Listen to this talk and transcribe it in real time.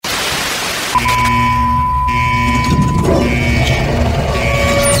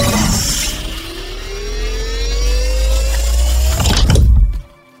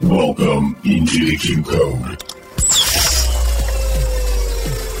the Q code.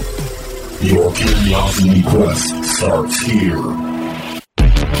 Your curiosity quest starts here.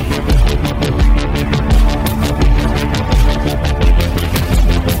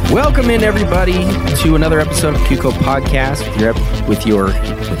 Welcome in, everybody, to another episode of QCO Podcast with your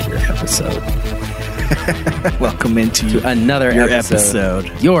episode. Welcome into another your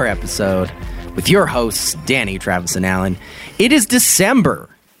episode. Your episode with your hosts, Danny, Travis, and Alan. It is December,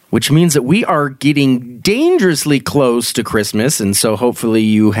 which means that we are getting dangerously close to Christmas, and so hopefully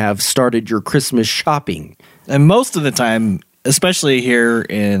you have started your Christmas shopping. And most of the time, especially here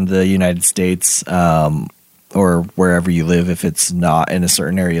in the United States, or wherever you live, if it's not in a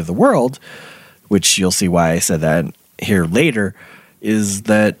certain area of the world, which you'll see why I said that here later, is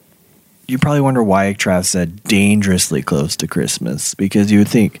that you probably wonder why Travis said dangerously close to Christmas, because you would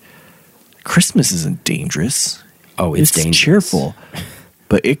think Christmas isn't dangerous. Oh, it's dangerous. Cheerful,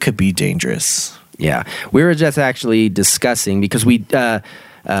 but it could be dangerous. Yeah. We were just actually discussing, because we,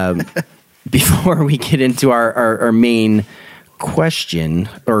 before we get into our main question,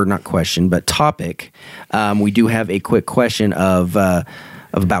 or not question, but topic, we do have a quick question of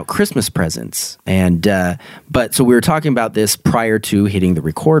about Christmas presents. And, so we were talking about this prior to hitting the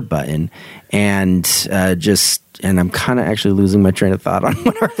record button, and I'm kind of actually losing my train of thought on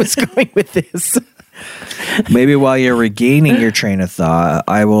where I was going with this. Maybe while you're regaining your train of thought,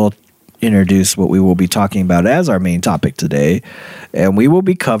 I will introduce what we will be talking about as our main topic today, and we will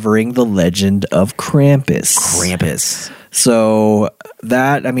be covering the legend of Krampus. So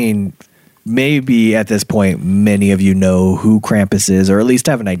that, maybe at this point, many of you know who Krampus is, or at least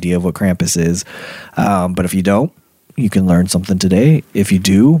have an idea of what Krampus is. But if you don't, you can learn something today. If you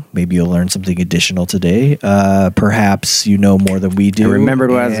do, maybe you'll learn something additional today. Perhaps you know more than we do. I remembered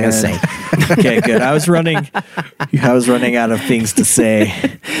what I was going to say. Okay, good. I was running out of things to say.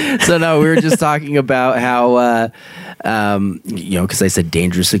 So no, we were just talking about how, because I said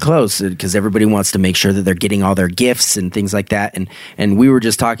dangerously close, because everybody wants to make sure that they're getting all their gifts and things like that. And we were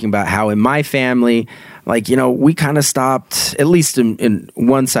just talking about how in my family, we kind of stopped, at least in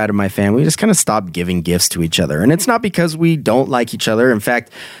one side of my family, we just kind of stopped giving gifts to each other. And it's not because we don't like each other. In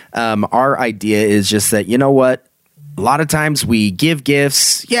fact, our idea is just that, you know what? A lot of times we give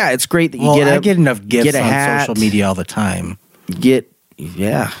gifts. Yeah, it's great that you I get enough gifts on hat, social media all the time. Gifts.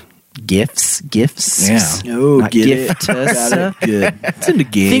 Yeah. Oh, not gift. Good. It's in the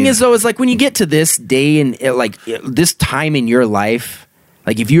game. Thing is, though, is like when you get to this day and this time in your life,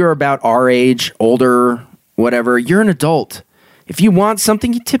 like if you're about our age, older, whatever, you're an adult. If you want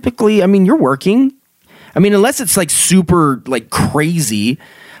something, you typically, you're working. Unless it's like super like crazy.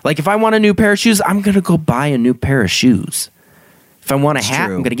 Like if I want a new pair of shoes, I'm going to go buy a new pair of shoes. If I want a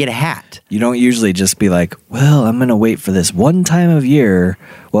hat, I'm going to get a hat. You don't usually just be like, well, I'm going to wait for this one time of year.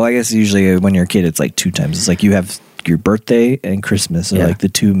 Well, I guess usually when you're a kid, it's like two times. It's like you have your birthday and Christmas are like the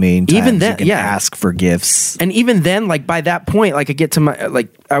two main times even then, you can ask for gifts. And even then, like by that point, like I get to my, I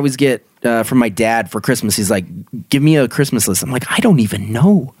always get from my dad for Christmas, he's like, give me a Christmas list. I'm like, I don't even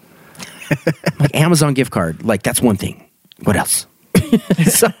know. Like Amazon gift card. Like that's one thing. What else?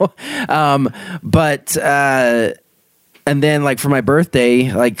 And then, like, for my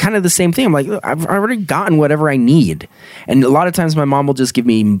birthday, like, kind of the same thing. I'm like, I've already gotten whatever I need. And a lot of times my mom will just give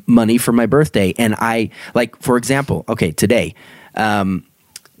me money for my birthday. And I, like, for example, okay, today,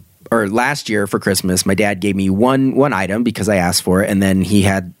 or last year for Christmas, my dad gave me one item because I asked for it. And then he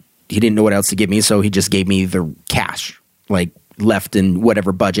didn't know what else to give me. So he just gave me the cash, like, left in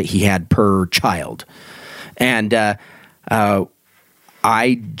whatever budget he had per child. And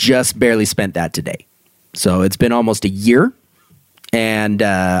I just barely spent that today. So it's been almost a year, and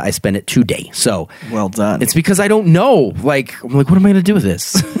I spent it today. So well done. It's because I don't know. I'm like, what am I going to do with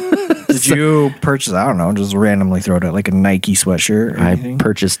this? Did you purchase? I don't know. Just randomly throw it out like a Nike sweatshirt. I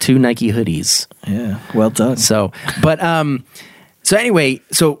purchased 2 Nike hoodies. Yeah, well done. So anyway,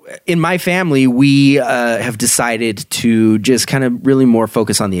 in my family, we have decided to just kind of really more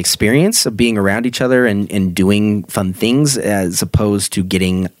focus on the experience of being around each other and doing fun things as opposed to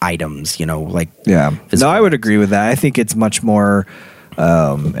getting items, Yeah. No, I would agree with that. I think it's much more,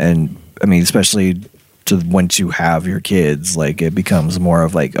 especially once you have your kids, like it becomes more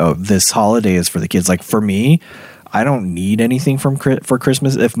of like, oh, this holiday is for the kids. Like for me, I don't need anything for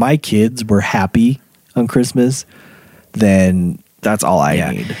Christmas. If my kids were happy on Christmas, then that's all I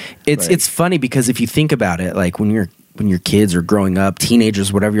need. It's funny because if you think about it, like when your kids are growing up,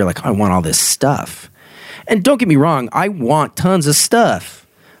 teenagers, whatever, you're like, I want all this stuff. And don't get me wrong, I want tons of stuff,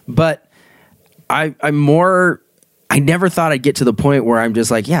 but I never thought I'd get to the point where I'm just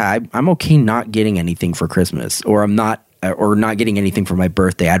like, I'm okay not getting anything for Christmas, or I'm not or not getting anything for my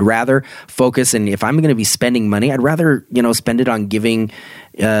birthday. I'd rather focus, and if I'm going to be spending money, I'd rather, spend it on giving,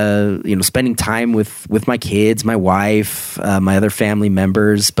 spending time with my kids, my wife, my other family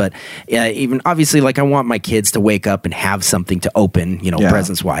members. But even obviously, like, I want my kids to wake up and have something to open,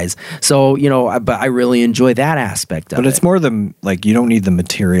 presents wise. So, but I really enjoy that aspect of it. But it's more like, you don't need the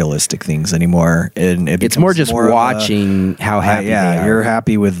materialistic things anymore. And it's more just watching how happy they are. You're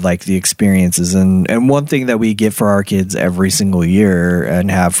happy with like the experiences. And one thing that we get for our kids every single year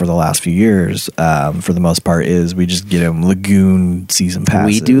and have for the last few years, for the most part, is we just get them Lagoon season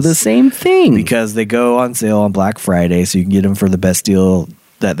passes. We do the same thing. Because they go on sale on Black Friday, so you can get them for the best deal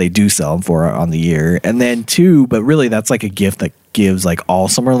that they do sell them for on the year. And then but really that's like a gift that gives like all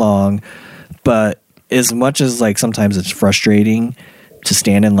summer long. But as much as like sometimes it's frustrating to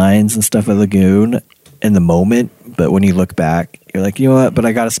stand in lines and stuff at Lagoon in the moment, but when you look back, you're like, you know what? But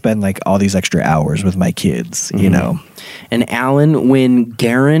I got to spend like all these extra hours with my kids, And Alan, when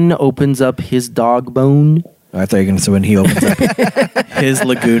Garen opens up his dog bone, I thought you were going to say when he opens up his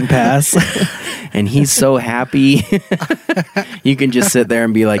Lagoon pass, and he's so happy, you can just sit there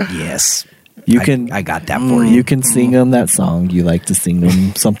and be like, yes. I got that for you. You can sing him that song you like to sing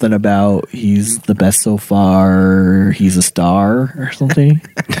him. Something about he's the best so far. He's a star or something.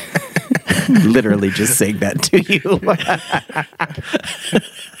 Literally just sang that to you.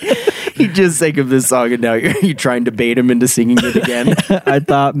 He just sang of this song, and now you're trying to bait him into singing it again. I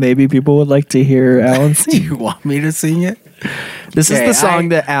thought maybe people would like to hear Alan sing. Do you want me to sing it? This is the song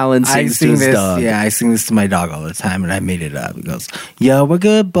that Alan sings to his dog. Yeah, I sing this to my dog all the time, and I made it up. It goes, "You're a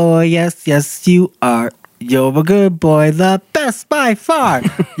good boy, yes, yes, you are. You're a good boy, the best by far.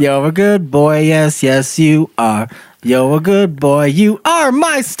 You're a good boy, yes, yes, you are. You're a good boy, you are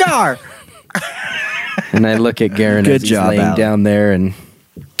my star." And I look at Garen as he's laying Alan. down there, and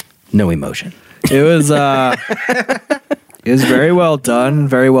no emotion. It was it was very well done,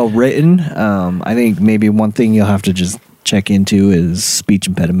 very well written. I think maybe one thing you'll have to just check into is speech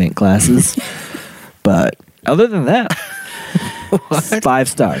impediment classes. But other than that, 5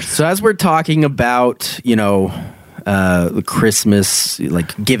 stars. So as we're talking about, the Christmas,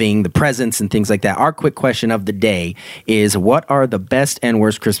 like giving the presents and things like that, our quick question of the day is, what are the best and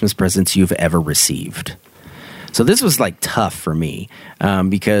worst Christmas presents you've ever received? So this was like tough for me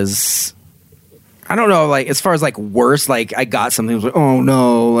because I don't know, like as far as like worst, like I got something that was like, oh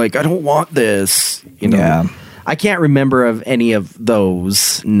no, like I don't want this, Yeah. I can't remember of any of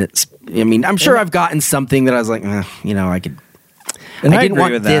those. I mean, I'm sure I've gotten something that I was like, I could. And I didn't agree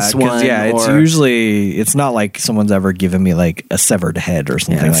want with this that, 'cause, one. Yeah, it's usually, it's not like someone's ever given me like a severed head or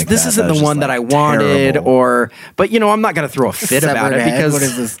something like this that. isn't That was the one just, that I like, wanted, terrible. but I'm not going to throw a fit about it because what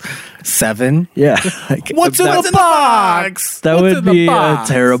is this? 7? Yeah. Like, What's in the box? that What's would in the be a box?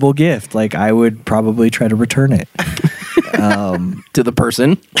 terrible gift. Like, I would probably try to return it to the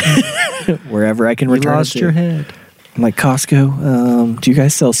person. wherever I can You return lost it to. your head. I'm like, Costco, do you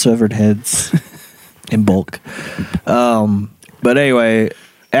guys sell severed heads in bulk? But anyway,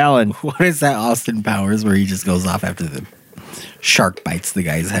 Alan. What is that Austin Powers where he just goes off after the shark bites the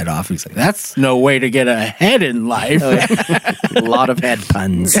guy's head off? He's like, that's no way to get ahead in life. A lot of head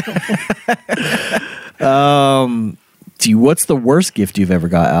puns. What's the worst gift you've ever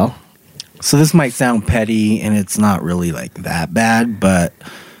got, Al? So this might sound petty, and it's not really like that bad, but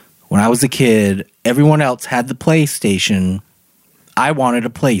when I was a kid, everyone else had the PlayStation. I wanted a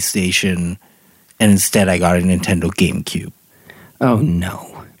PlayStation, and instead I got a Nintendo GameCube. Oh no.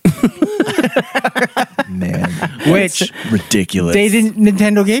 Man, Which ridiculous.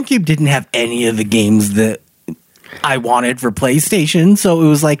 Nintendo GameCube didn't have any of the games that I wanted for PlayStation, so it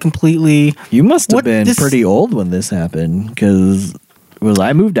was like completely. You must have What been this- pretty old when this happened, because was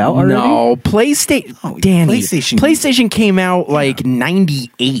I moved out already? No, PlayStation. Oh, Danny, PlayStation. PlayStation came out like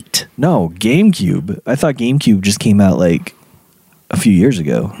 98. No, GameCube. I thought GameCube just came out like a few years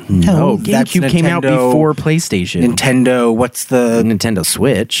ago. No, that's GameCube came out Nintendo- before PlayStation. Nintendo, what's the Nintendo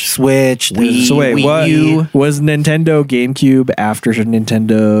Switch. Switch? Wii. So wait, Wii what U. was Nintendo GameCube after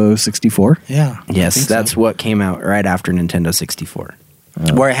Nintendo 64? Yeah. Yes, that's what came out right after Nintendo 64.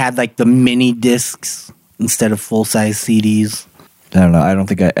 Where it had like the mini discs instead of full size CDs. I don't know. I don't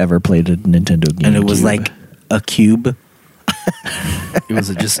think I ever played a Nintendo GameCube. And it was like a cube. It was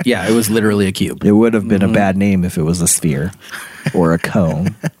it was literally a cube. It would have been a bad name if it was a sphere or a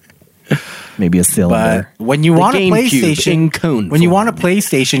cone. Maybe a But cylinder. when you The want a GameCube PlayStation, in cone when you form. want a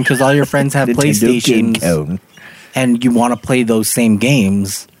PlayStation because all your friends have Nintendo Game PlayStations Cone. and you want to play those same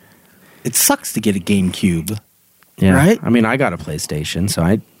games, it sucks to get a GameCube. Yeah. Right? I mean, I got a PlayStation, so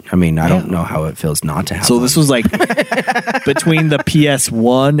I don't know how it feels not to have So one. this was like between the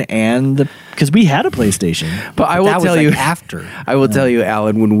PS1 and because we had a PlayStation. But I will That was tell like you after. I will tell you,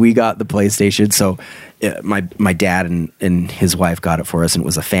 Alan, when we got the PlayStation, so my dad and his wife got it for us, and it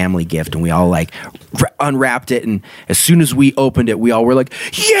was a family gift, and we all like unwrapped it, and as soon as we opened it, we all were like,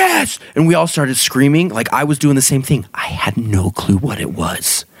 yes! And we all started screaming. Like, I was doing the same thing. I had no clue what it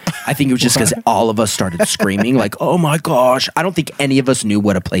was. I think it was just because all of us started screaming, like, oh my gosh. I don't think any of us knew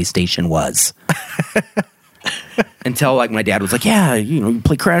what a PlayStation was. Until like my dad was like, yeah, you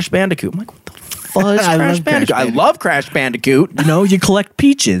play Crash Bandicoot. I'm like, what the fuck is I Crash love Crash Bandicoot? I Bandicoot. love Crash Bandicoot. You know, you collect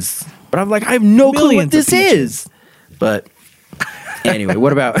peaches. But I'm like, I have no clue what Millions of this peaches. is. But anyway,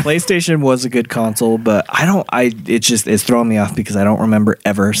 what about PlayStation was a good console, but it's throwing me off because I don't remember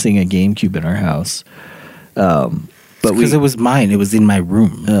ever seeing a GameCube in our house. But Because it was mine. It was in my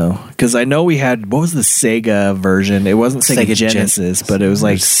room. because I know we had, what was the Sega version? It wasn't Sega, Sega Genesis, but it was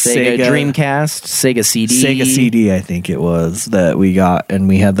like Sega Dreamcast, Sega CD? Sega CD, I think it was, that we got, and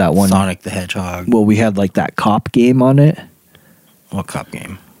we had that one. Sonic the Hedgehog. Well, we had like that cop game on it. What cop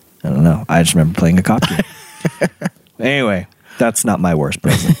game? I don't know. I just remember playing a cop game. Anyway, that's not my worst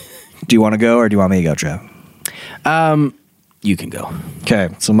present. Do you want to go or do you want me to go, Trev? You can go. Okay,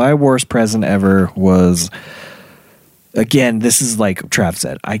 so my worst present ever was, again, this is like Trav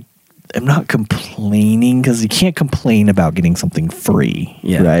said, I'm not complaining because you can't complain about getting something free,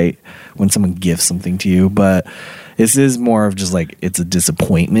 Yeah. right? When someone gifts something to you, but this is more of just like, it's a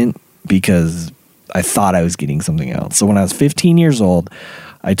disappointment because I thought I was getting something else. So when I was 15 years old,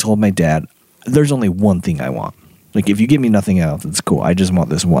 I told my dad, there's only one thing I want. Like, if you give me nothing else, it's cool. I just want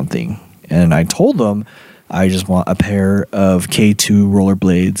this one thing. And I told him, I just want a pair of K2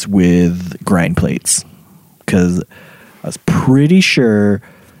 rollerblades with grind plates. Because I was pretty sure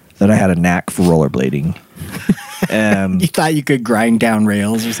that I had a knack for rollerblading. You thought you could grind down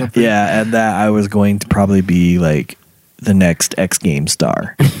rails or something? Yeah, and that I was going to probably be like the next X Games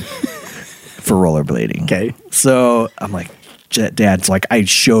star for rollerblading. Okay. So I'm like, Dad's like, I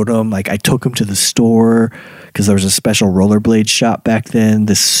showed him, like, I took him to the store because there was a special rollerblade shop back then.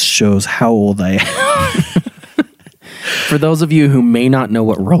 This shows how old I am. For those of you who may not know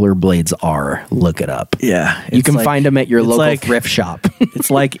what rollerblades are, look it up. Yeah. You can find them at your it's local like- thrift shop.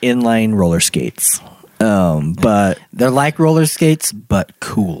 It's like inline roller skates. But They're like roller skates, but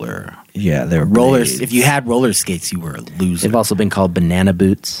cooler. yeah, they're Rollers. blades. If you had roller skates, you were a loser. They've also been called banana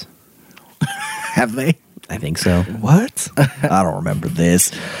boots. Have they? I think so. What? I don't remember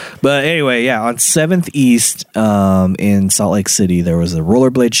this. But anyway, yeah, on 7th East in Salt Lake City, there was a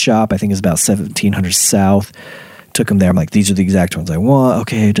rollerblade shop. I think it was about 1700 South. Took him there. I'm like, these are the exact ones I want.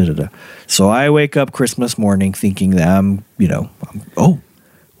 Okay, da-da-da. So I wake up Christmas morning thinking that I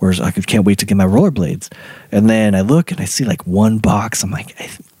can't wait to get my rollerblades. And then I look and I see like one box. I'm like,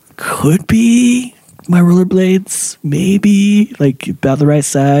 could be my rollerblades, maybe, like about the right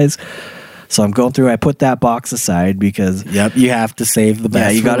size. So I'm going through, I put that box aside because Yep. You have to save the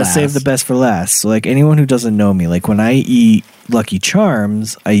best. yeah, you got to save the best for last. So like anyone who doesn't know me, like when I eat Lucky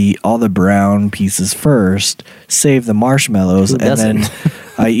Charms, I eat all the brown pieces first, save the marshmallows, Who and doesn't? then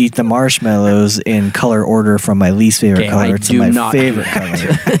I eat the marshmallows in color order from my least favorite Okay, color I to do my not do favorite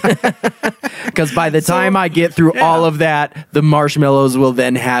color. Because by the time I get through all of that, the marshmallows will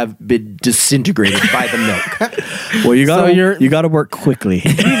then have been disintegrated by the milk. Well, you got you're- you got to work quickly.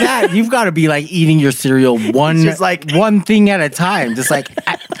 Do that. You've got to be like eating your cereal one, Just like- one thing at a time. Just like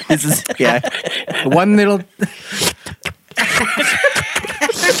this is one little.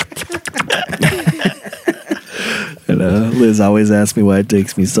 And, Liz always asks me why it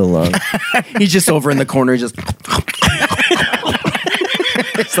takes me so long. He's just over in the corner, just.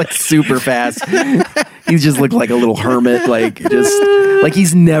 It's like super fast. He just looked like a little hermit, like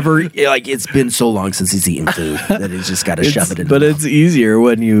he's never, like, it's been so long since he's eaten food that he's just got to shove it in. But it's easier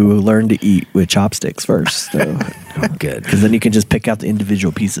when you learn to eat with chopsticks first, though. good. Because then you can just pick out the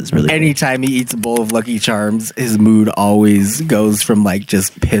individual pieces really quick. Anytime he eats a bowl of Lucky Charms, his mood always goes from like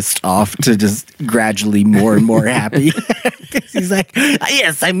just pissed off to just gradually more and more happy. He's like,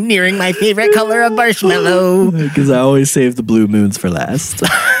 yes, I'm nearing my favorite color of marshmallow. Because I always save the blue moons for last.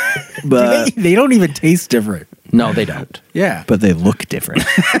 But They don't even taste different. No, they don't. Yeah. but they look different.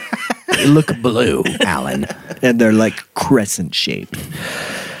 They look blue, Alan. And they're like crescent shaped.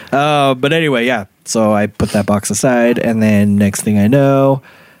 But anyway, yeah. So I put that box aside, and then next thing I know,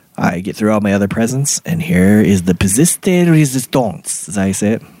 I get through all my other presents, and here is the pièce de résistance. Is that how you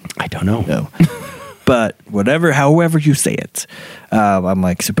say it? I don't know. No. But however you say it, I'm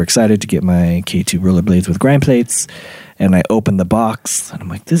like super excited to get my K2 rollerblades with grind plates. And I open the box, and I'm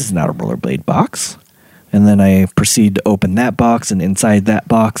like, this is not a rollerblade box. And then I proceed to open that box, and inside that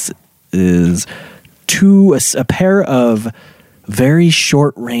box is a pair of very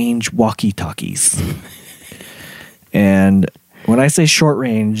short-range walkie-talkies. And when I say short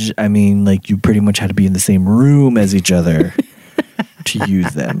range, I mean like you pretty much had to be in the same room as each other to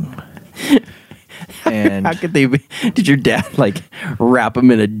use them. And How could they be? Did your dad like wrap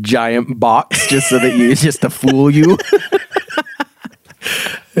them in a giant box just so that just to fool you?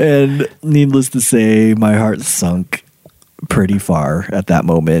 And needless to say, my heart sunk pretty far at that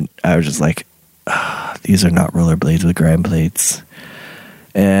moment. I was just like, these are not rollerblades with grind plates.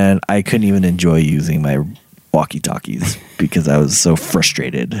 And I couldn't even enjoy using my walkie-talkies because I was so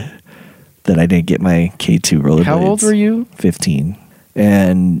frustrated that I didn't get my K2 rollerblades. How old were you? 15.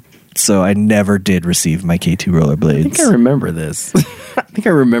 And so I never did receive my K2 rollerblades. I think I remember this. I think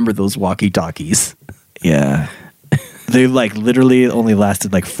I remember those walkie-talkies. Yeah. They like literally only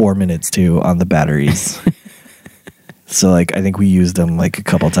lasted like 4 minutes too on the batteries. So like I think we used them like a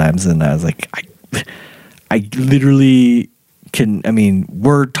couple times, and I was like, I literally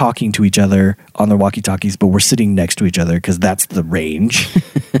we're talking to each other on the walkie-talkies, but we're sitting next to each other because that's the range.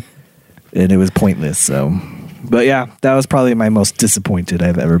 And it was pointless. So, but yeah, that was probably my most disappointed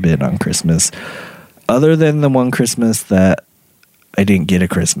I've ever been on Christmas. Other than the one Christmas that I didn't get a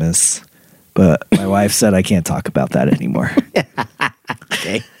Christmas, but my wife said I can't talk about that anymore.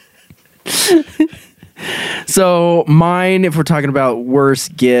 Okay. So mine, if we're talking about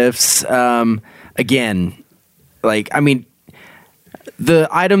worst gifts, again, like, I mean, the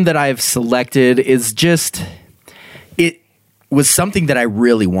item that I've selected is just, it was something that I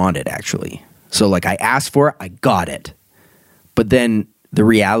really wanted, actually. So like I asked for it, I got it. But then the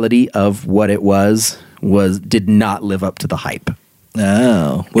reality of what it was did not live up to the hype.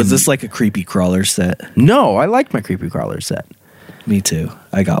 Oh. Was this like a creepy crawler set? No, I liked my creepy crawler set. Me too.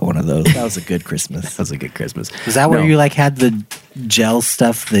 I got one of those. That was a good Christmas. That was a good Christmas. Is that where No. you like had the gel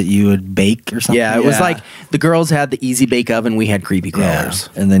stuff that you would bake or something? Yeah, it was like the girls had the easy bake oven, we had creepy crawlers.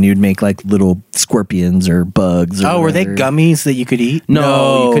 And then you'd make like little scorpions or bugs. Or Oh, were they whatever. gummies that you could eat? No,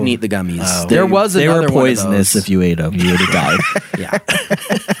 No. you couldn't eat the gummies. Oh. There was They another were one of poisonous those. if you ate them. You would have died. Yeah.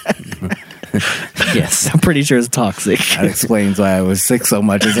 Yes. I'm pretty sure it's toxic. That explains why I was sick so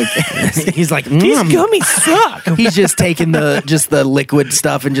much as a kid. He's like, These gummies suck. He's just taking the liquid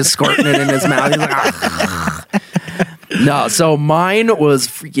stuff and just squirting it in his mouth. He's like, "Ah." No, so mine was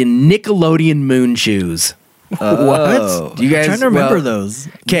freaking Nickelodeon moon shoes. What? Do you guys I'm trying to remember well, those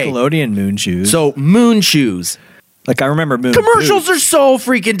 'kay. Nickelodeon moon shoes. So moon shoes. like I remember moon Commercials boots. are so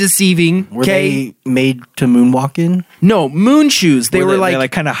freaking deceiving. Were Okay. they made to moonwalk in? No, moon shoes. They were they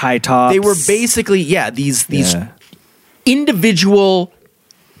like kind of high tops. they were basically these Yeah. individual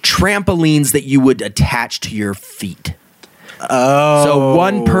trampolines that you would attach to your feet. Oh. So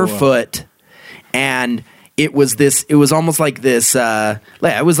one per foot, and it was almost like this,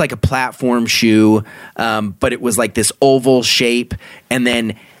 it was like a platform shoe, but it was like this oval shape, and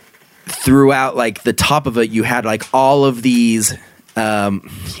then throughout like the top of it, you had like all of these,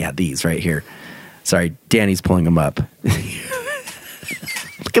 these right here. Sorry, Danny's pulling them up.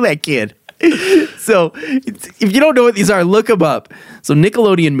 Look at that kid. So if you don't know what these are, look them up. So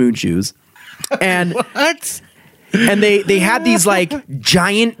Nickelodeon moon shoes. And What? and they had these like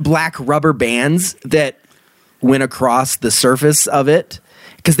giant black rubber bands that went across the surface of it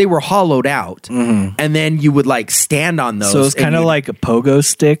because they were hollowed out. And then you would like stand on those. So it's and kind of you'd- like a pogo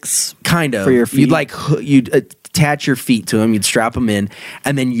sticks. kind of for your feet? You'd like you'd attach your feet to them, you'd strap them in,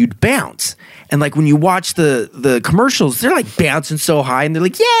 and then you'd bounce. And like when you watch the commercials, they're like bouncing so high, and they're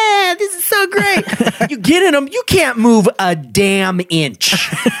like, "Yeah, this is so great." You get in them, you can't move a damn inch.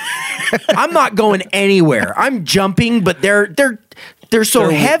 I'm not going anywhere. I'm jumping, but they're so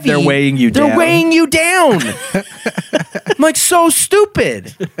heavy. they're weighing you They're down. weighing you down. I'm like so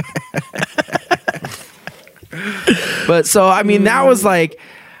stupid. But so I mean, that was like,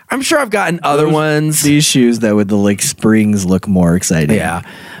 I'm sure I've gotten other ones. These shoes that with the like springs look more exciting. Yeah.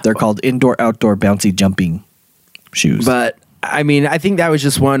 They're called indoor-outdoor bouncy jumping shoes. But I mean, I think that was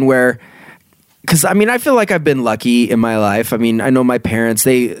just one where, because I mean, I feel like I've been lucky in my life. I mean, I know my parents,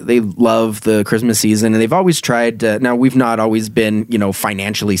 they love the Christmas season, and they've always tried to, now we've not always been,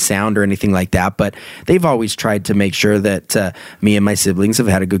 financially sound or anything like that, but they've always tried to make sure that me and my siblings have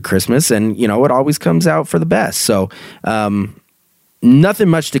had a good Christmas, and, it always comes out for the best. So, nothing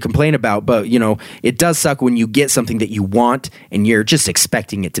much to complain about, but it does suck when you get something that you want and you're just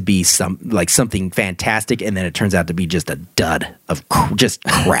expecting it to be something fantastic, and then it turns out to be just a dud of just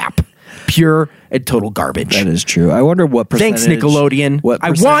crap, pure and total garbage. that is true. I wonder what percentage. Thanks, Nickelodeon. What I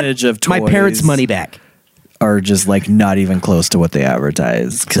percentage want of toys my parents' money back. are just like not even close to what they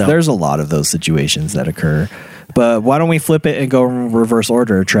advertise. Because So- there's a lot of those situations that occur. But why don't we flip it and go in reverse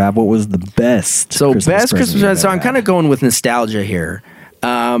order? Trav, what was the best? So best present Christmas you've present. So ever I'm had? kind of going with nostalgia here.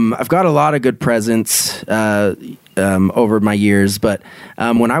 I've got a lot of good presents over my years, but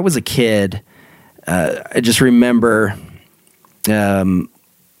when I was a kid, I just remember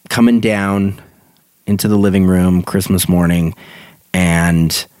coming down into the living room Christmas morning,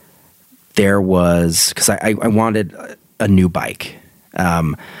 and there was, because I wanted a new bike.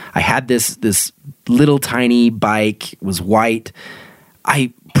 I had this little tiny bike. It was white.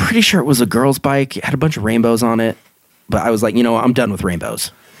 I'm pretty sure it was a girl's bike. It had a bunch of rainbows on it, but I was like, I'm done with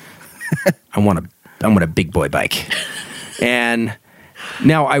rainbows. I want a big boy bike. And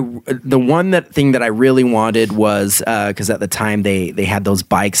now the thing that I really wanted was, because at the time they had those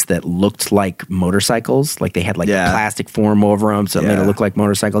bikes that looked like motorcycles, like they had like a plastic form over them, so it made it look like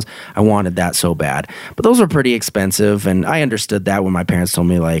motorcycles. I wanted that so bad, but those were pretty expensive, and I understood that when my parents told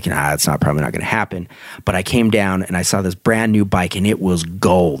me like, it's probably not going to happen. But I came down and I saw this brand new bike, and it was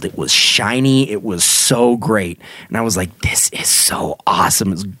gold. It was shiny. It was so great, and I was like, this is so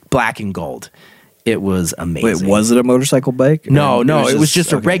awesome. It's black and gold. It was amazing. Wait, was it a motorcycle bike? No, it was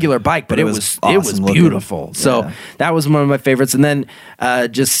just a regular bike, but it was awesome looking. beautiful. So that was one of my favorites. And then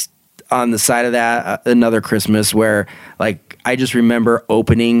just on the side of that, another Christmas where like I just remember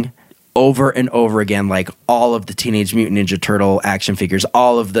opening over and over again like all of the Teenage Mutant Ninja Turtle action figures,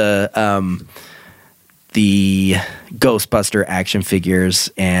 all of the Ghostbuster action figures,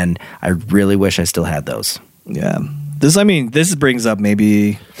 and I really wish I still had those. Yeah. This brings up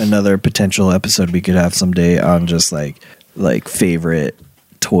maybe another potential episode we could have someday on just like favorite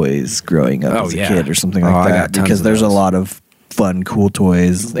toys growing up as a kid or something like I that. got tons Because of there's those. a lot of fun, cool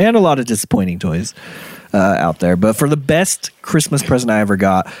toys and a lot of disappointing toys out there. But for the best Christmas present I ever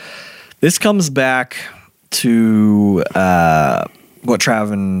got, this comes back to what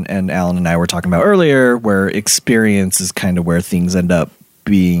Trav and Alan and I were talking about earlier, where experience is kind of where things end up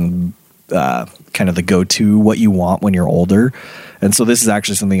being kind of the go-to, what you want when you're older. And so this is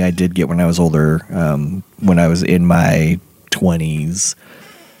actually something I did get when I was older, when I was in my 20s,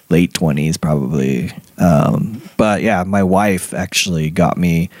 late 20s probably. But yeah, my wife actually got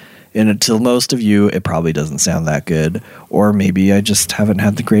me, and to most of you, it probably doesn't sound that good, or maybe I just haven't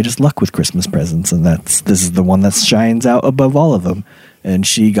had the greatest luck with Christmas presents, and this is the one that shines out above all of them. And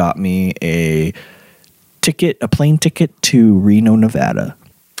she got me a plane ticket to Reno, Nevada.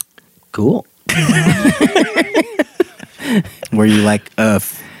 Cool. Were you like a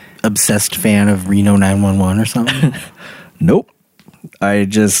obsessed fan of Reno 911 or something? Nope. I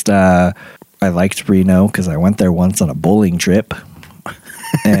just I liked Reno because I went there once on a bowling trip,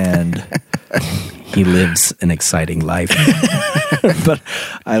 and He lives an exciting life. but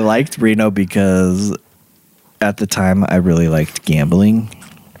I liked Reno because at the time I really liked gambling.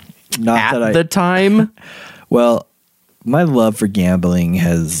 At the time, Well, my love for gambling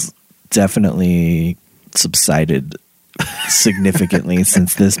has definitely subsided significantly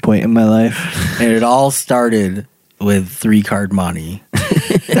since this point in my life. And it all started with 3-card money.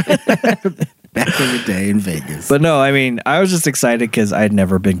 Back in the day in Vegas. But no, I mean, I was just excited because I'd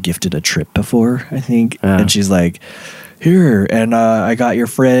never been gifted a trip before, I think. And she's like, here, and I got your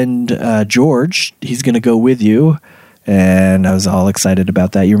friend George. He's going to go with you. And I was all excited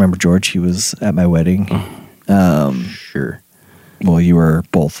about that. You remember George? He was at my wedding. Sure. Well, you were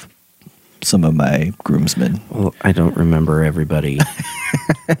both some of my groomsmen. Well, I don't remember everybody.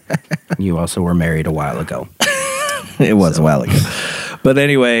 You also were married a while ago. It was a while ago. But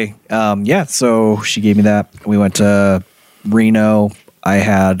anyway, so she gave me that. We went to Reno. I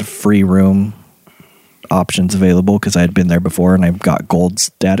had free room options available because I had been there before and I got gold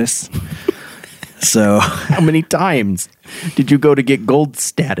status. So How many times did you go to get gold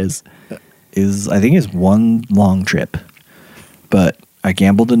status? I think it's one long trip, but I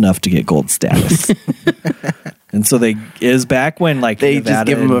gambled enough to get gold status. And so it was back when like They Nevada just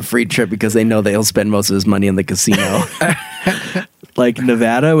give him a free trip because they know they'll spend most of his money in the casino. like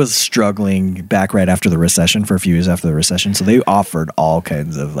Nevada was struggling back right after the recession, for a few years after the recession. So they offered all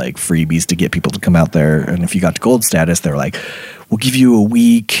kinds of like freebies to get people to come out there. And if you got to gold status, they were like, we'll give you a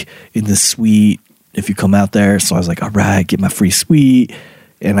week in the suite if you come out there. So I was like, all right, get my free suite.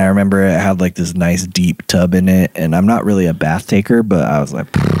 And I remember it had like this nice deep tub in it. And I'm not really a bath taker, but I was like,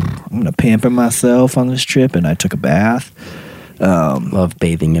 I'm going to pamper myself on this trip. And I took a bath. Love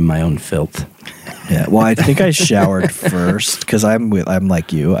bathing in my own filth. Yeah, well, I think I showered first because I'm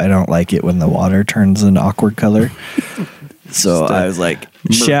like you. I don't like it when the water turns an awkward color. So I was like,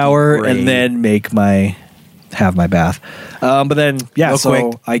 shower gray. and then make my have my bath. But then, yeah, Real so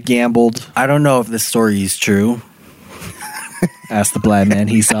quick. I gambled. I don't know if this story is true. Asked the blind man.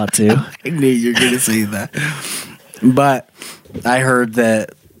 He saw it too. I knew you were going to say that. But I heard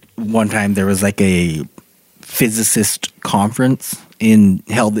that one time there was like a physicist conference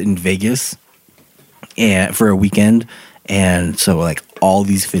held in Vegas and for a weekend. And so like all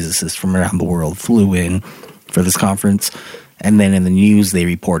these physicists from around the world flew in for this conference. And then in the news, they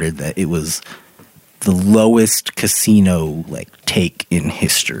reported that it was the lowest casino like take in the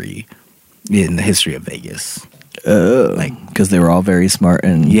history of Vegas. Like, because they were all very smart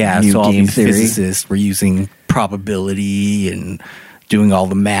and Yeah, knew so all game these theory. physicists were using probability and doing all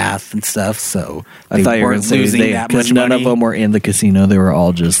the math and stuff. So I thought you were going to say because none of them were in the casino. They were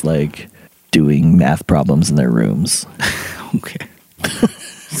all just like doing math problems in their rooms. Okay.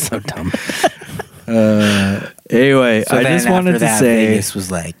 So dumb. Anyway, So I then just wanted after to that, say, Vegas was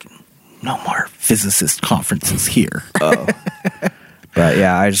like, no more physicist conferences here. but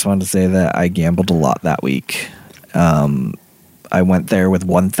yeah, I just wanted to say that I gambled a lot that week. I went there with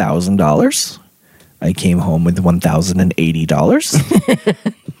 $1,000. I came home with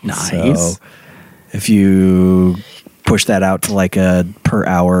 $1,080. Nice. So if you push that out to like a per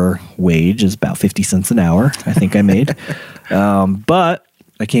hour wage, is about 50 cents an hour. I think I made. But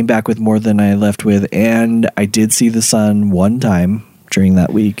I came back with more than I left with, and I did see the sun one time during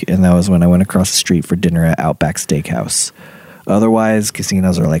that week, and that was when I went across the street for dinner at Outback Steakhouse. Otherwise,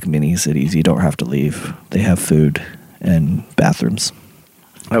 casinos are like mini cities. You don't have to leave. They have food and bathrooms.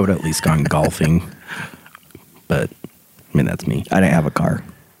 I would at least gone golfing, but I mean that's me. I didn't have a car.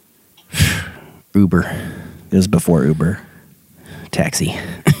 Uber, It was before Uber. taxi.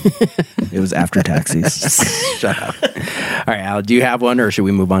 It was after taxis. Shut up. All right, Al, do you have one, or should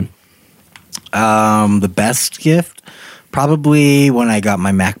we move on? The best gift, probably when I got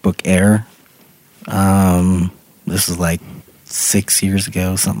my MacBook Air. This is like 6 years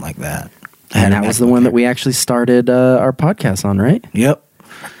ago, something like that. I had And a that was the MacBook one that Air. we actually started our podcast on, right? Yep.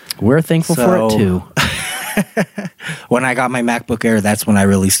 We're thankful for it So- too. When I got my MacBook Air, that's when I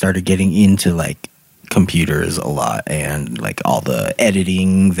really started getting into like computers a lot and like all the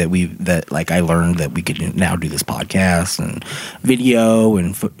editing that I learned that we could now do this podcast and video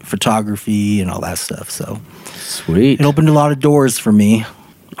and photography and all that stuff. So Sweet. it opened a lot of doors for me.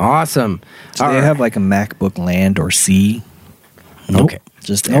 Awesome. Do All they right. have like a MacBook Land or C? Okay.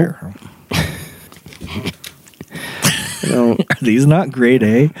 Just Nope. Air. Don't, Are these not grade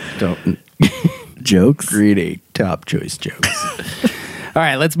A don't jokes? read a top choice jokes. All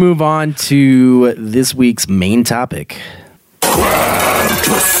right, let's move on to this week's main topic.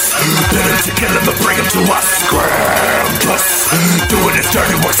 Krampus, put them together but bring them to us. Krampus, doing his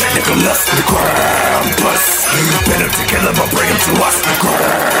dirty work, Saint Nicholas. Krampus, put them together but bring them to us.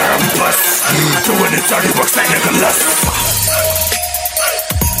 Krampus, doing his dirty work, Saint Nicholas.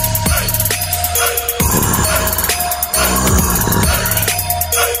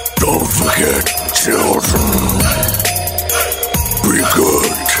 Don't forget, children. Be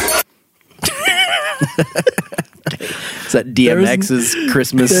good. Is that DMX's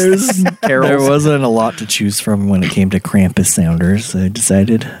Christmas carols? There wasn't a lot to choose from when it came to Krampus sounders, I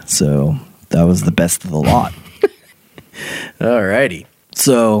decided. So that was the best of the lot. All righty.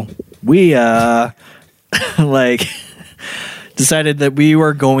 So we like decided that we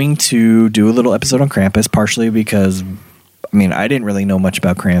were going to do a little episode on Krampus, partially because I mean I didn't really know much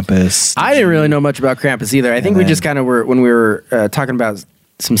about Krampus. I didn't really know much about Krampus either. I think we then- just kind of were, when we were talking about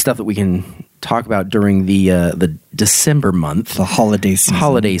some stuff that we can talk about during the December month. The holiday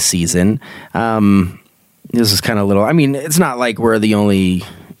season. This is kind of little. I mean, it's not like we're the only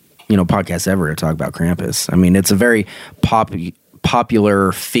podcast ever to talk about Krampus. I mean, it's a very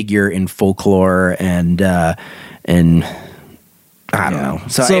popular figure in folklore and I don't know.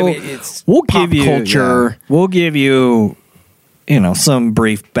 So, I mean, it's we'll pop give you culture. We'll give you some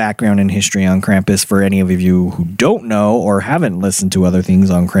brief background and history on Krampus for any of you who don't know or haven't listened to other things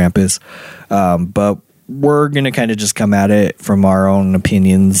on Krampus. But we're going to kind of just come at it from our own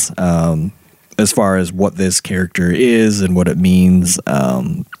opinions as far as what this character is and what it means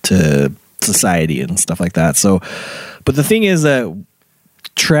to society and stuff like that. So, but the thing is that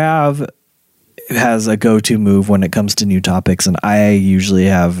Trav has a go-to move when it comes to new topics, and I usually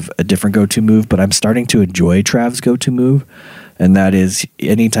have a different go-to move, but I'm starting to enjoy Trav's go-to move, and that is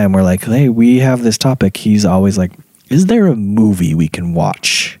anytime we're like, hey, we have this topic, he's always like, is there a movie we can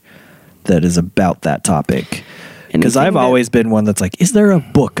watch that is about that topic? Because Anything I've that- always been one that's like, is there a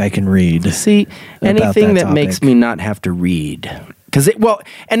book I can read? See, about anything that that makes topic. me not have to read.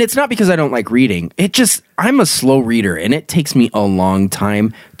 And it's not because I don't like reading. I'm a slow reader, and it takes me a long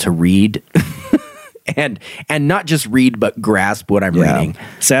time to read. and not just read but grasp what I'm reading.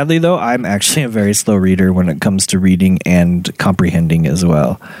 Sadly, though, I'm actually a very slow reader when it comes to reading and comprehending as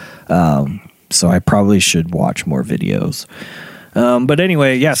well. So I probably should watch more videos. But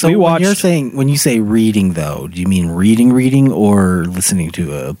anyway, yeah. So we watched. When you say reading, though, do you mean reading, or listening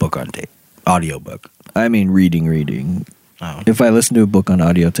to a book on tape, audiobook? I mean reading. Oh. If I listen to a book on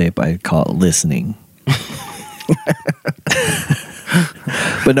audio tape, I call it listening.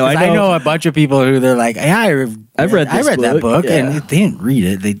 But no, I know a bunch of people who they're like, yeah, I've read that book, yeah. and they didn't read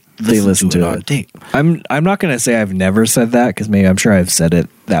it; they listened to it on tape. I'm not going to say I've never said that, because maybe I'm sure I've said it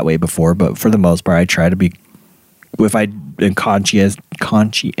that way before. But for the most part, I try to be. If I am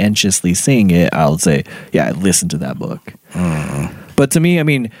conscientiously saying it, I'll say, yeah, I listened to that book. But to me, I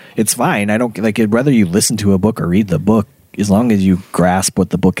mean, it's fine. I don't like it whether you listen to a book or read the book. As long as you grasp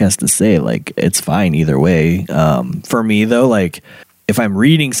what the book has to say, like, it's fine either way. For me, though, like, if I'm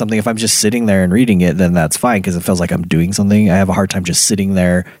reading something, if I'm just sitting there and reading it, then that's fine, because it feels like I'm doing something. I have a hard time just sitting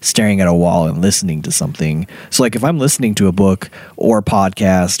there staring at a wall and listening to something. So, like, if I'm listening to a book or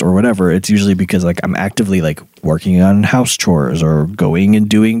podcast or whatever, it's usually because, like, I'm actively, like, working on house chores or going and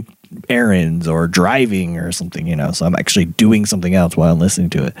doing errands or driving or something, you know. So I'm actually doing something else while I'm listening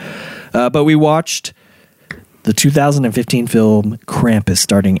to it. But we watched the 2015 film Krampus,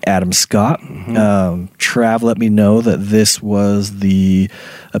 starring Adam Scott. Trav let me know that this was the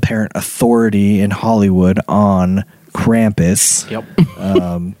apparent authority in Hollywood on Krampus. Yep.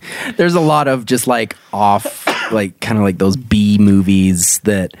 There's a lot of just like off, like kind of like those B movies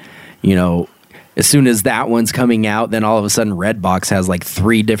that, you know, as soon as that one's coming out, then all of a sudden Redbox has like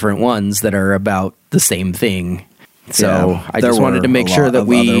 3 different ones that are about the same thing. So Yeah, I just wanted to make sure that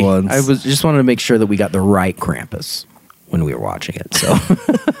just wanted to make sure that we got the right Krampus when we were watching it. So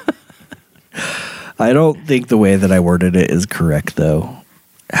I don't think the way that I worded it is correct, though.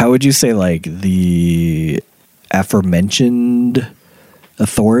 How would you say, like, the aforementioned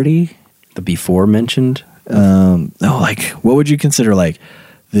authority? the before mentioned. Like, what would you consider, like,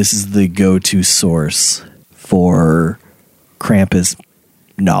 this is the go-to source for Krampus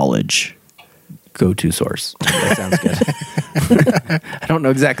knowledge? Go-to source. That sounds good. I don't know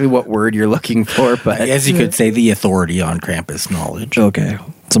exactly what word you're looking for, but I guess you could say the authority on Krampus knowledge. Okay,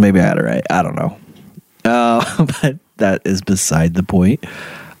 so maybe I had it right. I don't know. But that is beside the point.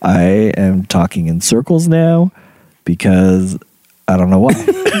 I am talking in circles now because I don't know why.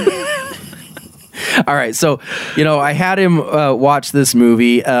 All right, so, I had him watch this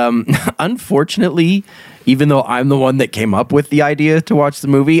movie. Unfortunately, even though I'm the one that came up with the idea to watch the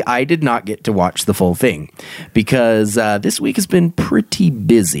movie, I did not get to watch the full thing because this week has been pretty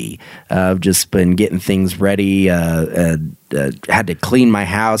busy. I've just been getting things ready, had to clean my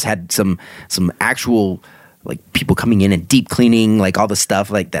house, had some actual like people coming in and deep cleaning, like all the stuff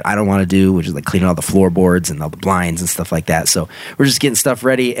like that I don't want to do, which is like cleaning all the floorboards and all the blinds and stuff like that. So we're just getting stuff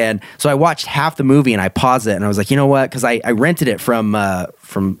ready. And so I watched half the movie and I paused it and I was like, you know what? Cause I rented it from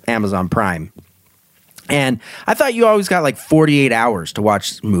Amazon Prime. And I thought you always got like 48 hours to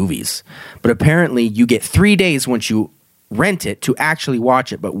watch movies, but apparently you get 3 days once you rent it to actually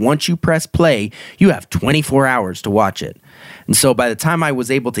watch it. But once you press play, you have 24 hours to watch it. And so by the time I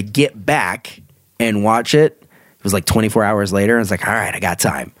was able to get back and watch it, it was like 24 hours later. I was like, all right, I got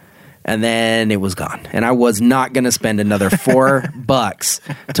time. And then it was gone. And I was not going to spend another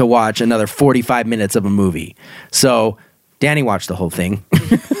 $4 to watch another 45 minutes of a movie. So Danny watched the whole thing.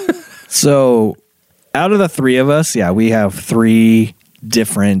 So out of the three of us, we have 3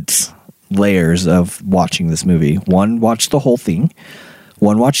 different layers of watching this movie. One watched the whole thing,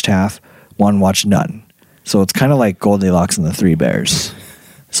 one watched half, one watched none. So it's kind of like Goldilocks and the 3 Bears.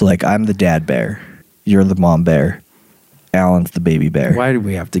 So like I'm the dad bear, you're the mom bear, Alan's the baby bear. Why do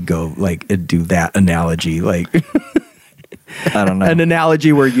we have to go like do that analogy? Like I don't know. An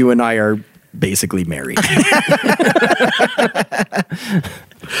analogy where you and I are basically married.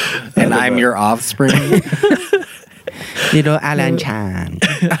 And I'm your offspring. Little Alan Chan.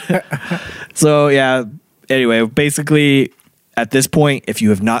 So anyway, basically at this point, if you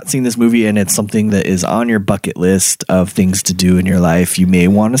have not seen this movie and it's something that is on your bucket list of things to do in your life, you may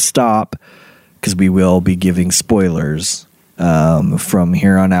want to stop because we will be giving spoilers from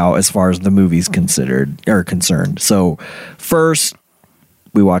here on out as far as the movie's concerned. So first,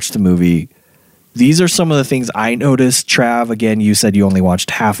 we watched the movie. These are some of the things I noticed. Trav, again, you said you only watched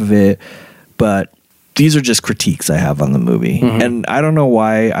half of it, but these are just critiques I have on the movie. Mm-hmm. And I don't know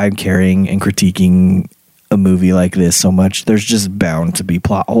why I'm carrying and critiquing a movie like this so much. There's just bound to be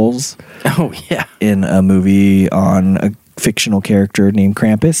plot holes. Oh, yeah. In a movie on a fictional character named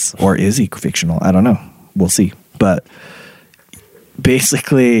Krampus. Or is he fictional? I don't know. We'll see. But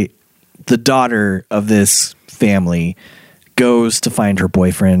basically, the daughter of this family goes to find her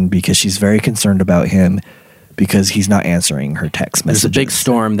boyfriend because she's very concerned about him because he's not answering her text There's messages. a big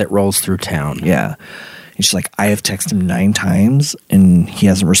storm that rolls through town. Yeah. And she's like, I have texted him 9 times and he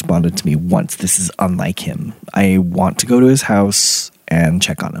hasn't responded to me once. This is unlike him. I want to go to his house and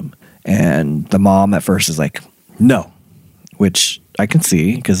check on him. And the mom at first is like, no, which I can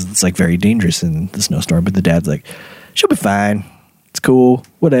see because it's like very dangerous in the snowstorm. But the dad's like, she'll be fine. It's cool.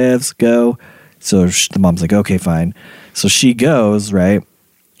 Whatevs. Go. So the mom's like, okay, fine. So she goes, right?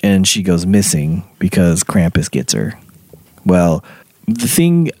 And she goes missing because Krampus gets her. Well, the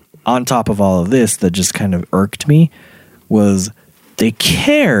thing on top of all of this that just kind of irked me was they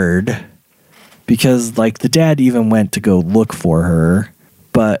cared because, like, the dad even went to go look for her,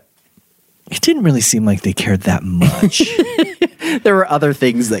 but it didn't really seem like they cared that much. There were other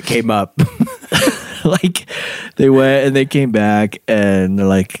things that came up. Like, they went and they came back and they're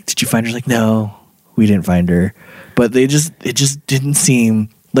like, did you find her? Like, no, we didn't find her. But it just didn't seem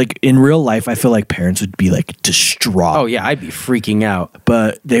like in real life. I feel like parents would be like distraught. Oh yeah, I'd be freaking out.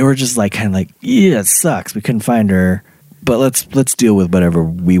 But they were just like kind of like, yeah, it sucks. We couldn't find her. But let's deal with whatever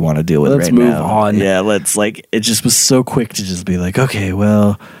we want to deal with Let's right move now. on. Yeah, let's like it just was so quick to just be like, okay,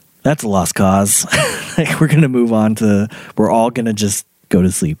 well, that's a lost cause. Like we're gonna move on to we're all gonna just go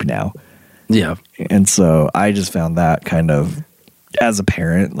to sleep now. Yeah. And so I just found that kind of as a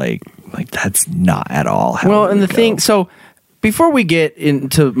parent, like that's not at all how Well, it and the would thing, go. so before we get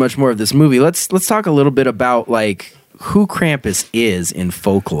into much more of this movie, let's talk a little bit about like who Krampus is in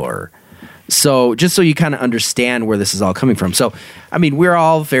folklore. So just so you kind of understand where this is all coming from. So, I mean, we're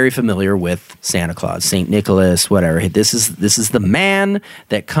all very familiar with Santa Claus, Saint Nicholas, whatever. This is the man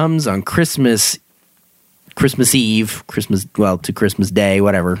that comes on Christmas Eve, to Christmas Day,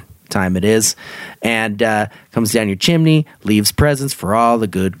 whatever time it is, and comes down your chimney, leaves presents for all the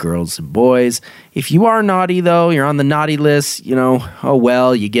good girls and boys. If you are naughty, though, you're on the naughty list, you know, oh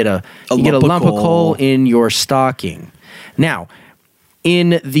well, you get a lump of coal in your stocking. Now,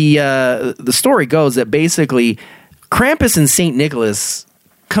 in the story goes that basically Krampus and Saint Nicholas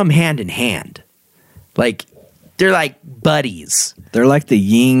come hand in hand. Like, they're like buddies. They're like the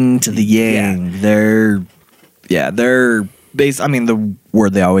yin to the yang. Yeah. They're based. I mean, the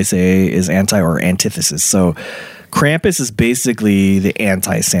word they always say is anti or antithesis. So Krampus is basically the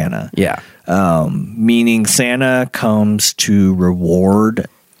anti-Santa. Yeah. Meaning Santa comes to reward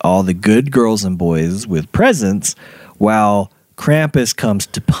all the good girls and boys with presents, while Krampus comes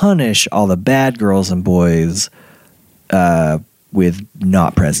to punish all the bad girls and boys with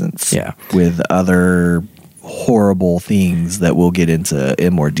not presents. Yeah. With other horrible things that we'll get into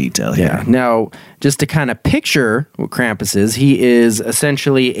in more detail here. Yeah. Now, just to kind of picture what Krampus is, he is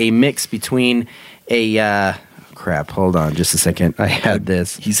essentially a mix between a crap. Hold on, just a second. I had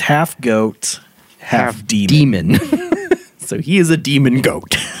this. He's half goat, half demon. So he is a demon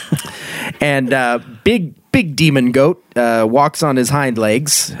goat, and big demon goat walks on his hind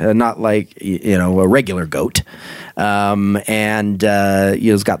legs, not like a regular goat. And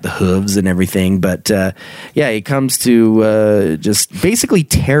he's got the hooves and everything, but he comes to just basically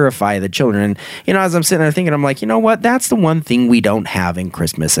terrify the children. And as I'm sitting there thinking, I'm like, you know what? That's the one thing we don't have in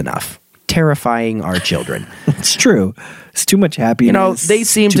Christmas enough: terrifying our children. It's true. It's too much happiness. They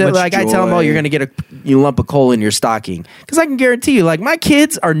seem to like. I tell them, "Oh, you're going to get a lump of coal in your stocking," because I can guarantee you, like, my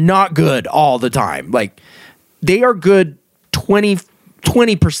kids are not good all the time. Like, they are good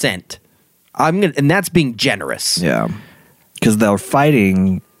 20%. And that's being generous. Yeah. Because they're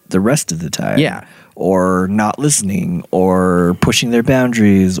fighting the rest of the time. Yeah. Or not listening or pushing their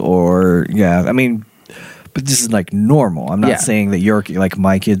boundaries I mean, but this is like normal. I'm not saying that like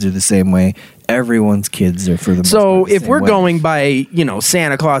my kids are the same way. Everyone's kids are for the most part the if same we're way. going by,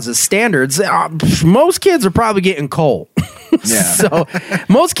 Santa Claus's standards, most kids are probably getting coal. Yeah. So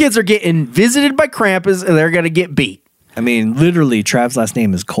most kids are getting visited by Krampus and they're going to get beat. I mean, literally, Trav's last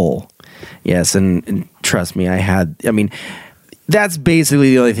name is Cole. Yes, and trust me, that's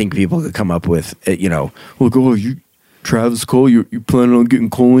basically the only thing people could come up with, Like, oh, you, Travis Cole, you planning on getting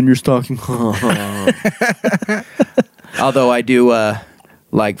coal in your stocking? Although I do,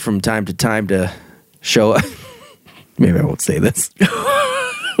 like, from time to time to show up. Maybe I won't say this.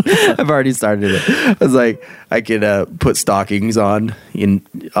 I've already started it. I was like, I could put stockings on,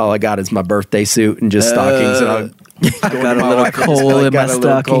 and all I got is my birthday suit and just stockings, and I'll Got a little coal in my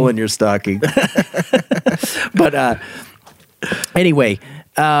stocking. Coal in your stocking. But anyway,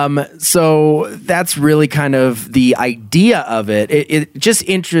 so that's really kind of the idea of it. It just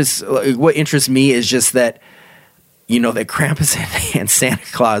what interests me is just that, that Krampus and Santa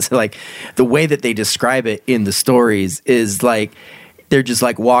Claus, like the way that they describe it in the stories is like, they're just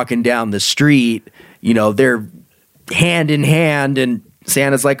like walking down the street, you know, they're hand in hand, and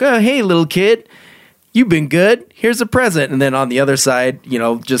Santa's like, oh, hey, little kid, you've been good. Here's a present. And then on the other side, you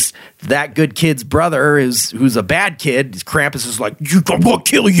know, just that good kid's brother who's a bad kid. Krampus is like, I'm going to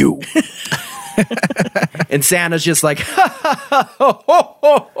kill you. And Santa's just like, ho, ho,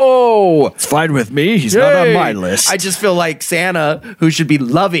 ho, ho. It's fine with me. He's not on my list. I just feel like Santa, who should be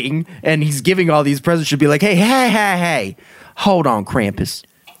loving and he's giving all these presents, should be like, hey, hold on, Krampus.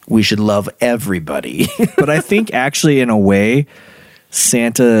 We should love everybody. But I think actually, in a way,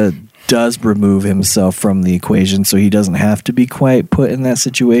 Santa does remove himself from the equation, so he doesn't have to be quite put in that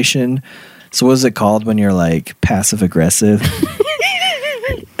situation. So what is it called when you're like passive aggressive?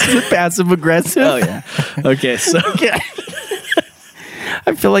 Passive aggressive? Oh, yeah. Okay, so... Okay.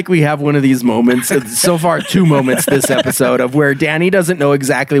 I feel like we have one of these moments, so far 2 moments this episode, of where Danny doesn't know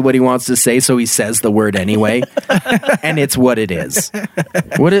exactly what he wants to say, so he says the word anyway, and it's what it is.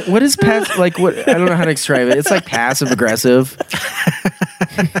 What is like? What, I don't know how to describe it. It's like passive aggressive.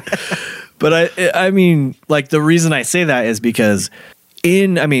 But I mean, like, the reason I say that is because we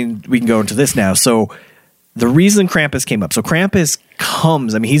can go into this now. So the reason Krampus came up. So Krampus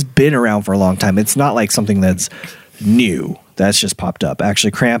comes. I mean, he's been around for a long time. It's not like something that's new. That's just popped up.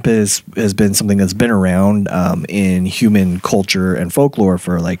 Actually, Krampus has been something that's been around in human culture and folklore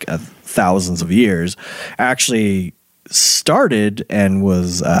for like thousands of years. Actually started and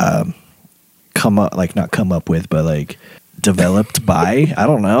was not come up with, but like developed by, I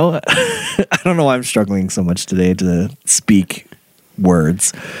don't know. I don't know why I'm struggling so much today to speak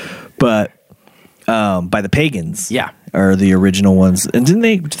words, but by the pagans. Yeah. Are the original ones. And did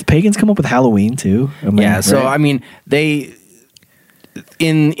the pagans come up with Halloween too? So I mean, they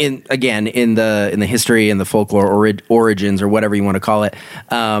in the history and the folklore origins, or whatever you want to call it,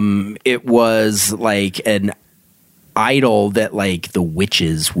 it was like an idol that like the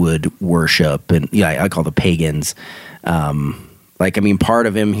witches would worship, and I call the pagans. Part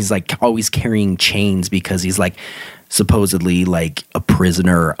of him, he's like always carrying chains because he's like supposedly like a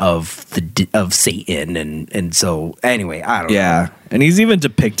prisoner of Satan, and so anyway, I don't know. Yeah, and he's even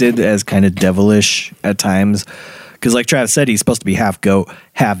depicted as kind of devilish at times, because like Travis said, he's supposed to be half goat,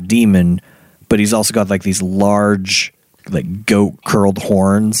 half demon, but he's also got like these large like goat curled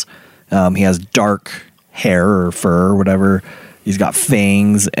horns. He has dark hair or fur or whatever. He's got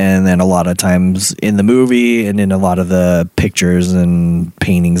fangs, and then a lot of times in the movie and in a lot of the pictures and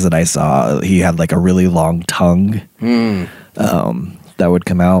paintings that I saw, he had like a really long tongue that would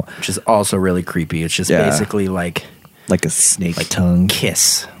come out, which is also really creepy. It's just basically like a snake tongue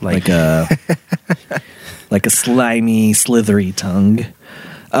kiss, like a like a slimy, slithery tongue.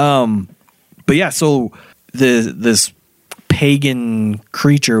 But yeah, so this pagan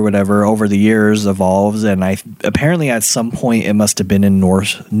creature or whatever over the years evolves, and apparently at some point it must have been in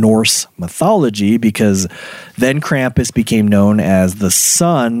Norse mythology, because then Krampus became known as the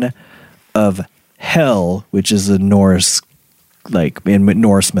son of Hel, which is a Norse, like in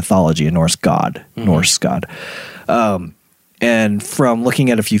Norse mythology, a Norse god. And from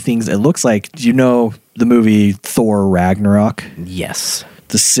looking at a few things, it looks like, do you know the movie Thor Ragnarok? Yes.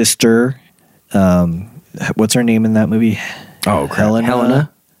 The sister, what's her name in that movie? Oh,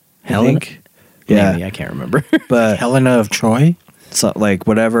 Helena. I think. Yeah, maybe, I can't remember. But Helena of Troy, so like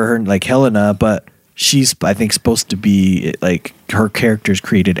whatever her, like Helena, but she's, I think, supposed to be like, her character's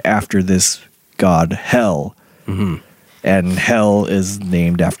created after this god Hel, and Hel is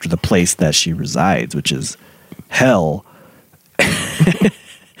named after the place that she resides, which is Hell,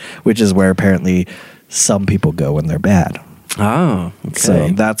 which is where apparently some people go when they're bad. Oh, okay. So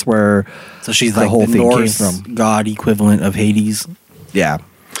that's where she's the like whole the thing Norse came from. god equivalent of Hades. Yeah.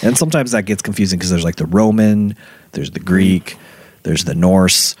 And sometimes that gets confusing because there's like the Roman, there's the Greek, there's the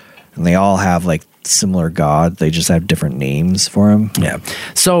Norse, and they all have like similar god. They just have different names for them. Yeah.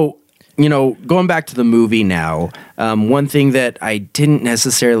 So, going back to the movie now, one thing that I didn't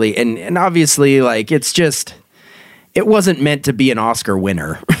necessarily, and obviously, like, it wasn't meant to be an Oscar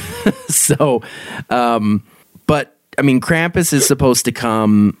winner. So, but I mean, Krampus is supposed to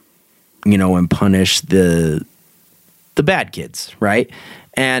come, and punish the bad kids, right?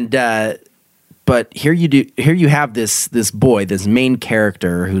 And but here you have this boy, this main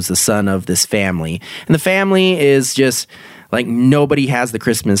character who's the son of this family, and the family is just like, nobody has the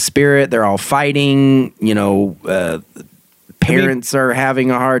Christmas spirit. They're all fighting. Parents are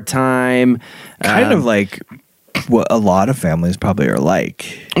having a hard time. Kind of like what a lot of families probably are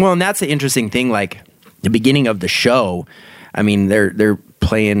like. Well, and that's the interesting thing. Like the beginning of the show, I mean, they're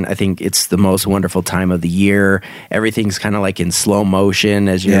playing. I think it's the most wonderful time of the year. Everything's kind of like in slow motion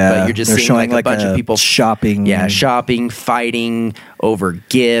as but you're just they're seeing showing like a bunch of people shopping. Yeah, shopping, fighting over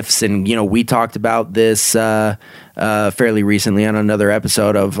gifts. And, we talked about this fairly recently on another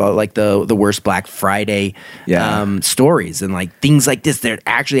episode of like the worst Black Friday stories and like things like this that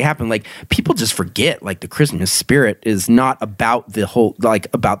actually happen. Like people just forget like the Christmas spirit is not about the whole, like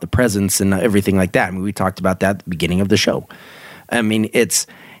about the presents and everything like that. I mean, we talked about that at the beginning of the show. I mean, it's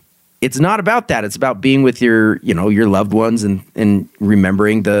not about that. It's about being with your loved ones and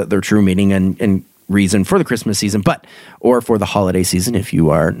remembering their true meaning and reason for the Christmas season, or for the holiday season if you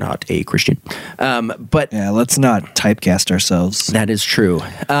are not a Christian. But let's not typecast ourselves. That is true.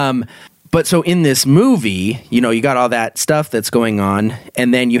 But so in this movie, you got all that stuff that's going on,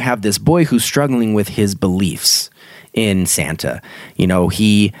 and then you have this boy who's struggling with his beliefs in Santa.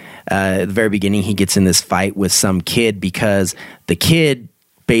 He at the very beginning, he gets in this fight with some kid because the kid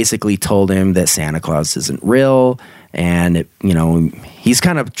basically told him that Santa Claus isn't real. And, he's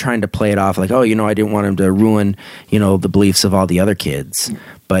kind of trying to play it off like, oh, I didn't want him to ruin, the beliefs of all the other kids.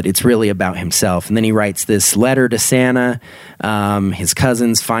 But it's really about himself. And then he writes this letter to Santa. His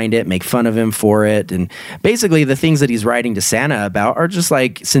cousins find it, make fun of him for it. And basically the things that he's writing to Santa about are just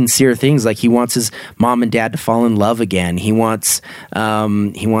like sincere things. Like he wants his mom and dad to fall in love again. He wants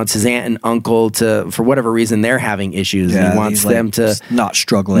his aunt and uncle to, for whatever reason, they're having issues. Yeah, he wants them to not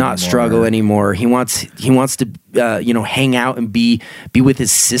struggle anymore. He wants to hang out and be with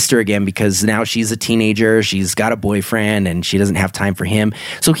his sister again because now she's a teenager, she's got a boyfriend, and she doesn't have time for him.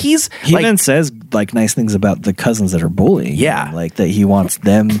 So he even says like nice things about the cousins that are bullying. Yeah, him, like that he wants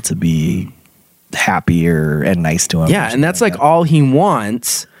them to be happier and nice to him. Yeah, and that's like all he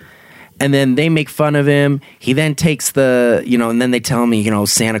wants. And then they make fun of him. He then takes and then they tell him,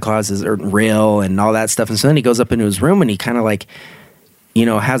 Santa Claus isn't real and all that stuff. And so then he goes up into his room and he kind of like,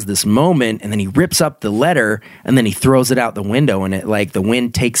 has this moment, and then he rips up the letter and then he throws it out the window, and it like the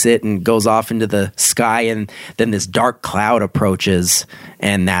wind takes it and goes off into the sky, and then this dark cloud approaches,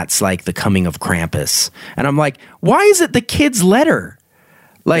 and that's like the coming of Krampus. And I'm like, why is it the kid's letter?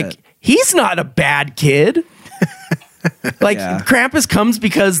 Like, he's not a bad kid. Like Krampus comes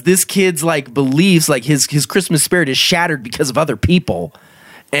because this kid's like beliefs, like his Christmas spirit is shattered because of other people.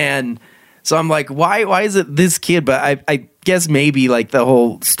 And so I'm like, why is it this kid? But I guess maybe like the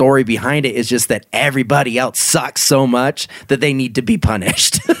whole story behind it is just that everybody else sucks so much that they need to be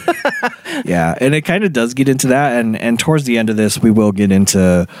punished. Yeah, and it kind of does get into that. And towards the end of this, we will get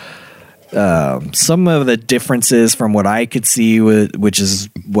into some of the differences from what I could see, which is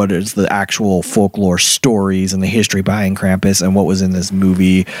what is the actual folklore stories and the history behind Krampus, and what was in this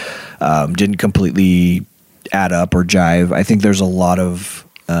movie didn't completely add up or jive. I think there's a lot of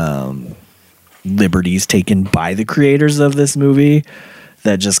liberties taken by the creators of this movie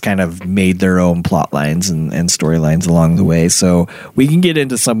that just kind of made their own plot lines and storylines along the way. So we can get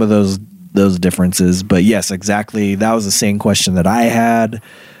into some of those differences. But yes, exactly. That was the same question that I had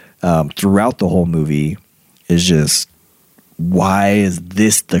throughout the whole movie, is just, why is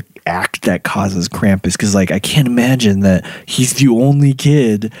this the act that causes Krampus? Because like I can't imagine that he's the only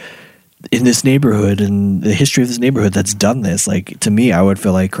kid in this neighborhood and the history of this neighborhood that's done this. Like, to me, I would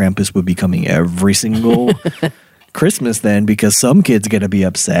feel like Krampus would be coming every single Christmas then, because some kid's gonna be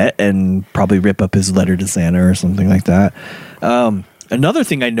upset and probably rip up his letter to Santa or something like that. Another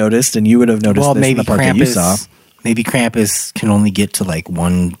thing I noticed, and you would have noticed this in the part that you saw, maybe Krampus can only get to like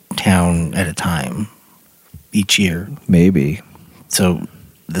one town at a time each year. Maybe. So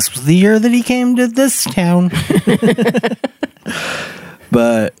this was the year that he came to this town.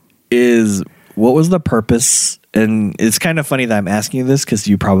 But what was the purpose? And it's kind of funny that I'm asking you this, because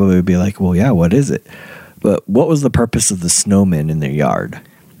you probably would be like, well, yeah, what is it? But what was the purpose of the snowmen in their yard?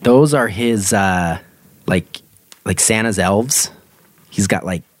 Those are his like Santa's elves. He's got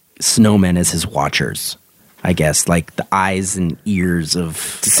like snowmen as his watchers, I guess, like the eyes and ears of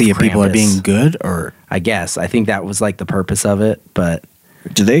to see if people are being good, or I guess I think that was like the purpose of it. But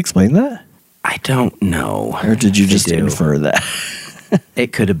did they explain that? I don't know. Or did you just infer that?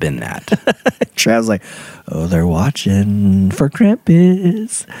 It could have been that. Trav's like, oh, they're watching for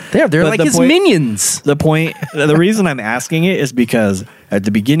Krampus. They're like his minions. The reason I'm asking it is because at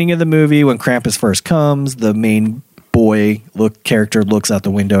the beginning of the movie, when Krampus first comes, the main character looks out the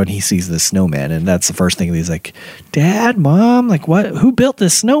window and he sees the snowman, and that's the first thing he's like, Dad, Mom, like what? Who built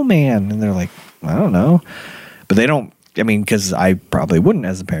this snowman? And they're like, I don't know. But they don't. I mean, because I probably wouldn't,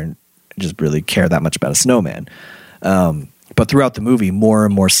 as a parent, just really care that much about a snowman. But throughout the movie, more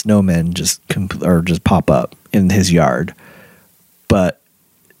and more snowmen just pop up in his yard, but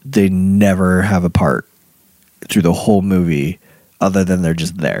they never have a part through the whole movie other than they're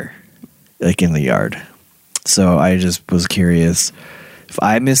just there, like in the yard. So I just was curious if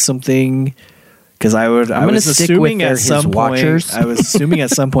I missed something, because I was assuming at some point, I was assuming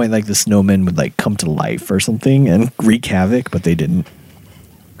at some point like the snowmen would like come to life or something and wreak havoc, but they didn't.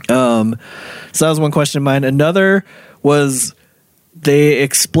 So that was one question of mine. Another was, they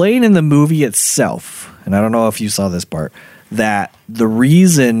explain in the movie itself, and I don't know if you saw this part, that the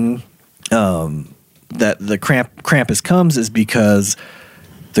reason that the Krampus comes is because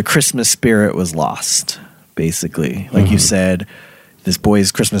the Christmas spirit was lost, basically. Like you said, this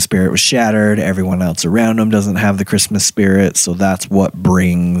boy's Christmas spirit was shattered. Everyone else around him doesn't have the Christmas spirit, so that's what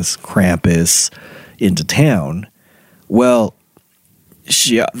brings Krampus into town. Well,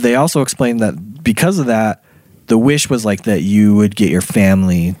 they also explained that because of that, the wish was like that you would get your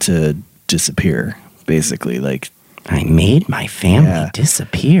family to disappear, basically. Like, I made my family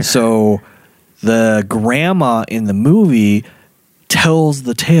disappear. So the grandma in the movie tells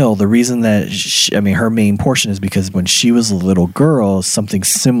the tale. The reason that her main portion is because when she was a little girl, something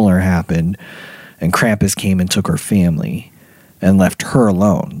similar happened, and Krampus came and took her family and left her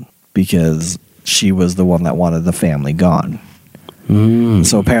alone because she was the one that wanted the family gone.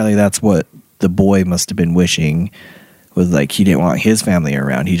 So apparently that's what the boy must have been wishing, was like he didn't want his family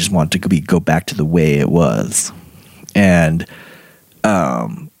around. He just wanted to go back to the way it was. And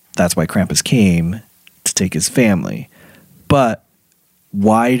that's why Krampus came, to take his family. But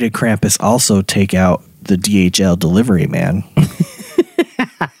why did Krampus also take out the DHL delivery man?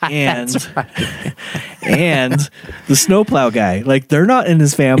 and the snowplow guy? Like, they're not in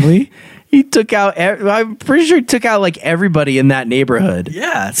his family. He took out, I'm pretty sure he took out like everybody in that neighborhood.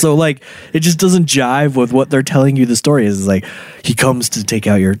 Yeah. So like, it just doesn't jive with what they're telling you the story is. It's like, he comes to take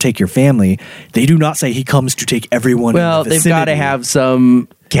your family. They do not say he comes to take everyone. Well, in the they've got to have some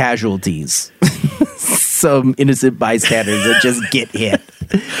casualties. Some innocent bystanders that just get hit.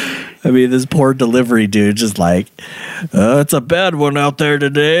 I mean, this poor delivery dude just like, it's a bad one out there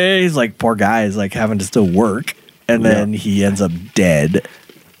today. He's like, poor guy is like having to still work. And then he ends up dead.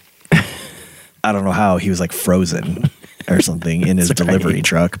 I don't know how. He was like frozen or something in his delivery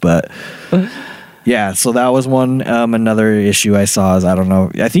truck. But yeah, so that was one. Another issue I saw is, I don't know,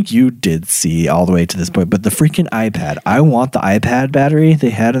 I think you did see all the way to this point, but the freaking iPad. I want the iPad battery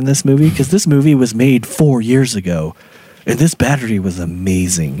they had in this movie, because this movie was made 4 years ago. And this battery was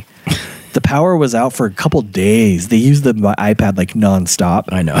amazing. The power was out for a couple days. They used the iPad like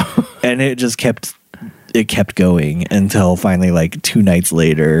nonstop. I know. And it just kept going until finally, like 2 nights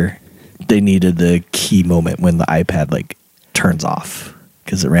later, they needed the key moment when the iPad like turns off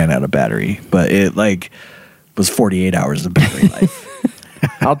because it ran out of battery. But it like was 48 hours of battery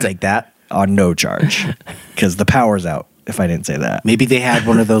life. I'll take that. On no charge, because the power's out, if I didn't say that. Maybe they had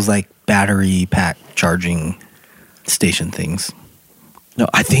one of those like battery pack charging station things. No,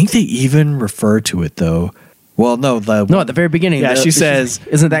 I think they even refer to it though. Well, no, at the very beginning. Yeah, she says,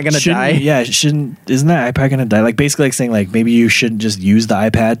 "Isn't that going to die?" Yeah, isn't that iPad going to die? Like basically, like saying, like maybe you shouldn't just use the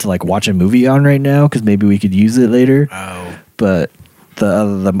iPad to like watch a movie on right now, because maybe we could use it later. Oh, but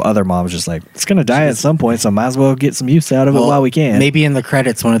the other mom was just like, it's going to die at some point, so might as well get some use out of it while we can. Maybe in the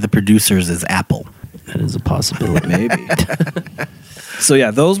credits, one of the producers is Apple. That is a possibility. Maybe. So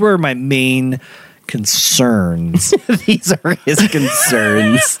yeah, those were my main concerns. These are his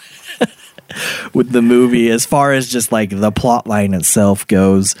concerns. With the movie, as far as just like the plot line itself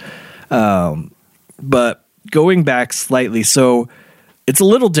goes. But going back slightly, so it's a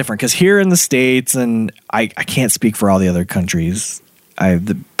little different because here in the States, and I can't speak for all the other countries, I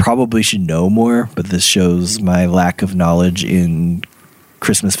probably should know more, but this shows my lack of knowledge in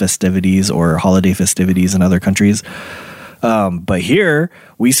Christmas festivities or holiday festivities in other countries. But here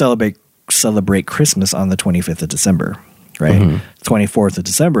we celebrate Christmas on the 25th of December. Right? 24th of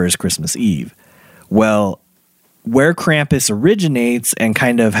December is Christmas Eve. Well, where Krampus originates and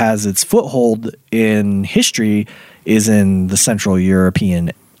kind of has its foothold in history is in the Central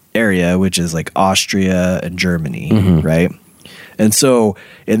European area, which is like Austria and Germany, right? And so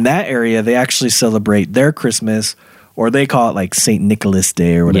in that area, they actually celebrate their Christmas, or they call it like St. Nicholas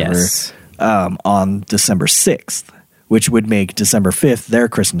Day or whatever, on December 6th. Which would make December 5th their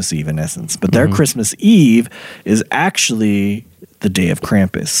Christmas Eve in essence. But their Christmas Eve is actually the day of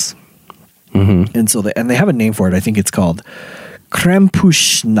Krampus. And so they have a name for it. I think it's called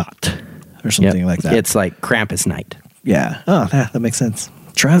Krampusnacht or something like that. It's like Krampus night. Yeah. Oh, that makes sense.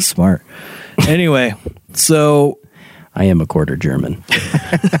 Trav's smart. Anyway, so... I am a quarter German.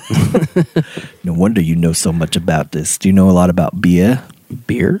 No wonder you know so much about this. Do you know a lot about beer?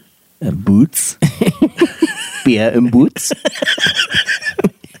 Beer? And boots? Beer and boots?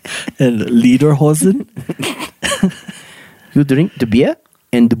 And Lederhosen? You drink the beer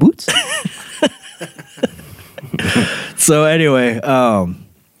and the boots? So anyway,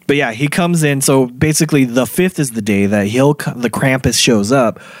 but yeah, he comes in. So basically, the 5th is the day that the Krampus shows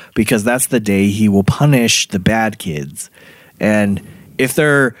up, because that's the day he will punish the bad kids. And if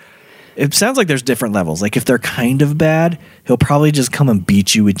they're, it sounds like there's different levels. Like if they're kind of bad, he'll probably just come and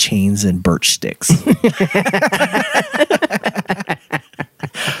beat you with chains and birch sticks.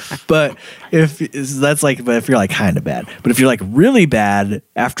 But if you're like kind of bad, but if you're like really bad,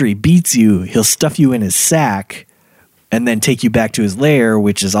 after he beats you, he'll stuff you in his sack and then take you back to his lair,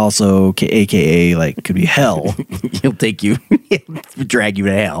 which is also AKA like could be hell. He'll take you, drag you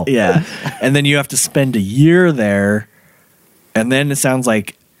to hell. Yeah. And then you have to spend a year there. And then it sounds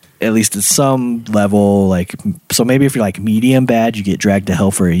like, at least at some level, like, so maybe if you're like medium bad, you get dragged to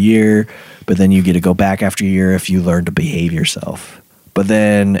hell for a year, but then you get to go back after a year if you learn to behave yourself. But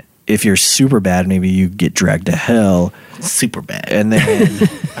then if you're super bad, maybe you get dragged to hell. Super bad. And then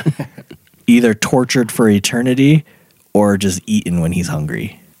either tortured for eternity or just eaten when he's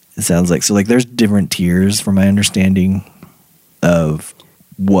hungry. It sounds like, so like there's different tiers from my understanding of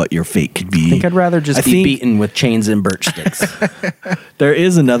what your fate could be. I think I'd rather just be beaten with chains and birch sticks. There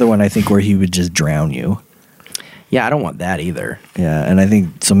is another one, I think, where he would just drown you. Yeah, I don't want that either. Yeah, and I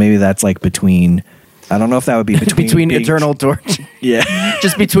think, so maybe that's like between, I don't know if that would be between being, eternal torture. Yeah.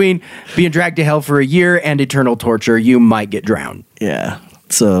 Just between being dragged to hell for a year and eternal torture, you might get drowned. Yeah.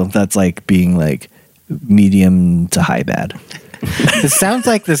 So that's like being like medium to high bad. It sounds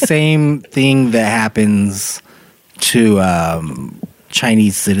like the same thing that happens to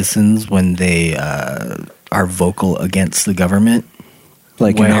Chinese citizens when they are vocal against the government.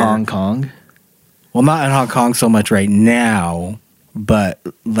 Like in Hong Kong? Well, not in Hong Kong so much right now, but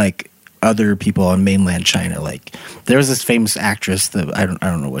like other people on mainland China. Like there was this famous actress that I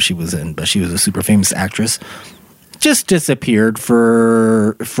don't know what she was in, but she was a super famous actress. Just disappeared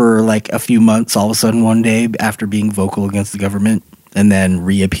for like a few months all of a sudden one day after being vocal against the government, and then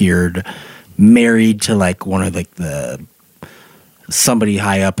reappeared married to like one of like somebody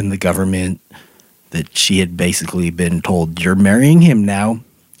high up in the government that she had basically been told, you're marrying him now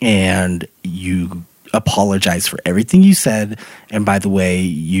and you apologize for everything you said, and by the way,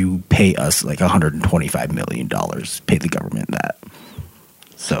 you pay us like $125 million, pay the government that.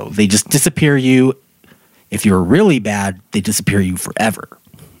 So they just disappear you. If you're really bad, they disappear you forever.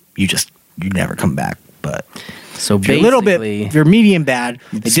 You never come back. But so if you're a little bit, if you're medium bad,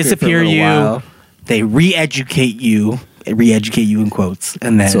 they disappear you. While. They re-educate you in quotes,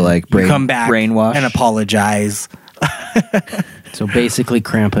 and then so like you come back brainwash and apologize. So basically,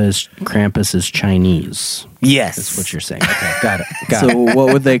 Krampus is Chinese. Yes, that's what you're saying. Okay, got it. So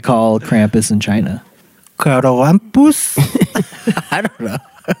what would they call Krampus in China? Krampus. I don't know.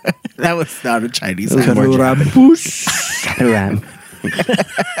 That was not a Chinese word.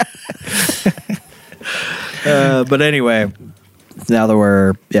 But anyway, now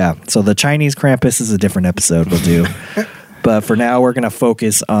that so the Chinese Krampus is a different episode we'll do. But for now, we're going to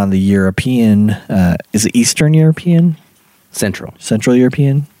focus on the European, is it Eastern European? Central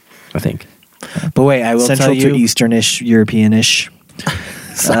European? I think. But wait, I will Central tell you. to Easternish, Europeanish.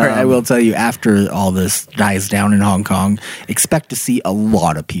 Sorry, I will tell you, after all this dies down in Hong Kong, expect to see a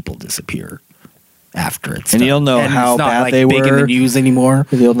lot of people disappear after it's and done. You'll know and how it's not bad like they big were. In the news anymore.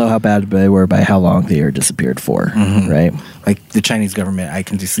 You'll know how bad they were by how long they are disappeared for, right? Like the Chinese government, I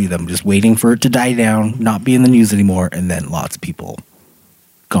can just see them just waiting for it to die down, not be in the news anymore, and then lots of people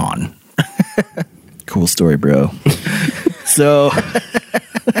gone. Cool story, bro. So...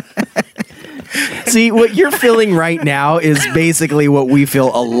 See, what you're feeling right now is basically what we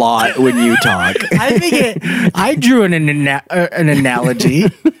feel a lot when you talk. I think I drew an analogy,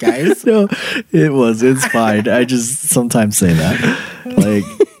 guys. No, it's fine. I just sometimes say that. Like,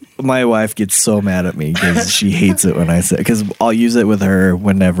 my wife gets so mad at me because she hates it when I say, because I'll use it with her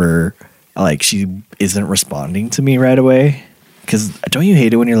whenever, like, she isn't responding to me right away. Because don't you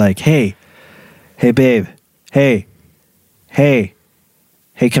hate it when you're like, hey, babe, hey,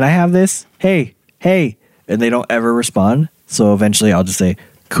 can I have this? Hey, and they don't ever respond. So eventually I'll just say,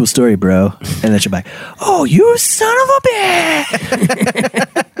 cool story, bro. And then she'll be like, oh, you son of a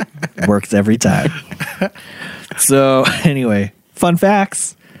bitch. Works every time. So anyway, fun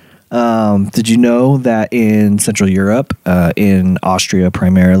facts. Did you know that in Central Europe, in Austria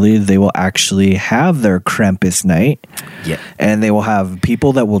primarily, they will actually have their Krampus night? Yeah. And they will have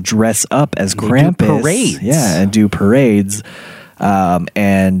people that will dress up as Krampus. Do parades. Yeah, and do parades.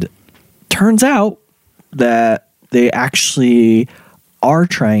 And turns out that they actually are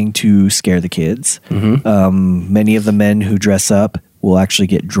trying to scare the kids. Many of the men who dress up will actually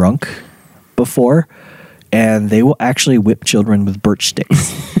get drunk before, and they will actually whip children with birch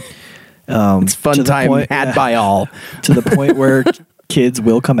sticks. It's fun to the time point- had by all. to the point where kids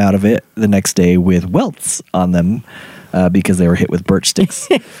will come out of it the next day with welts on them because they were hit with birch sticks.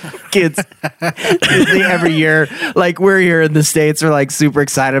 Kids every year, like we're here in the States, are like super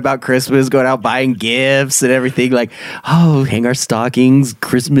excited about Christmas, going out buying gifts and everything. Like, oh, hang our stockings,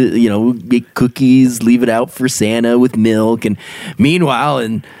 Christmas, make cookies, leave it out for Santa with milk. And meanwhile,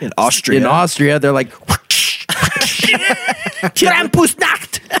 in Austria, they're like,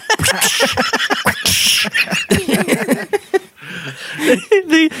 Krampusnacht.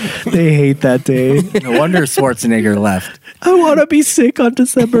 They hate that day. No wonder Schwarzenegger left. I want to be sick on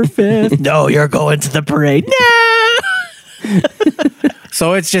December 5th. No, you're going to the parade. No.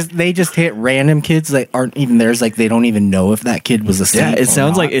 So they just hit random kids that aren't even theirs. Like they don't even know if that kid was a saint. Yeah, it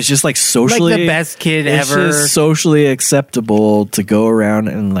sounds like it's just like socially like the best kid it's ever. just socially acceptable to go around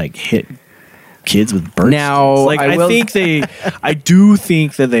and like hit kids with birch Now, sticks. Like I do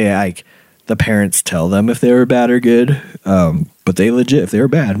think that they like the parents tell them if they were bad or good, but they legit if they were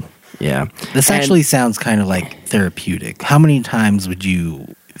bad. Yeah. This actually sounds kind of like therapeutic. How many times have you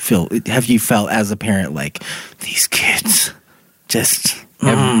felt as a parent like these kids just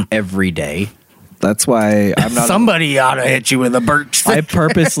every day. That's why I'm not. somebody ought to hit you with a birch stick. I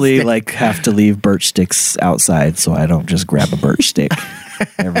purposely like have to leave birch sticks outside so I don't just grab a birch stick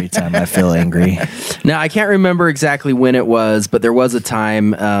every time I feel angry. Now, I can't remember exactly when it was, but there was a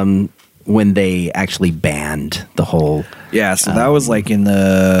time when they actually banned the whole. Yeah, so that was like in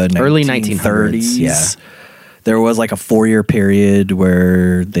the early 1930s. Yeah. There was like a 4-year period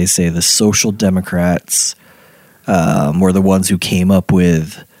where they say the Social Democrats were the ones who came up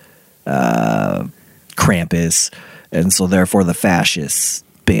with Krampus, and so therefore the fascists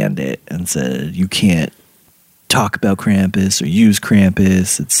banned it and said you can't talk about Krampus or use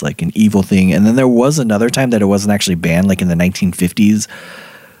Krampus. It's like an evil thing. And then there was another time that it wasn't actually banned, like in the 1950s.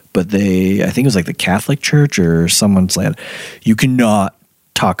 But I think it was like the Catholic Church or someone said, you cannot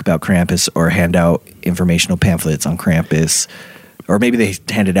talk about Krampus or hand out informational pamphlets on Krampus. Or maybe they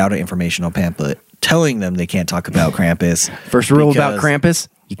handed out an informational pamphlet telling them they can't talk about Krampus. First rule about Krampus,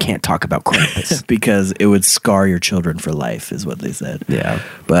 you can't talk about Krampus. Because it would scar your children for life, is what they said. Yeah.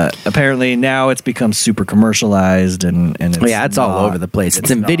 But apparently now it's become super commercialized and it's all over the place. It's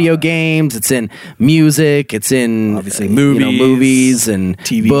in video games, it's in music, it's in obviously movies and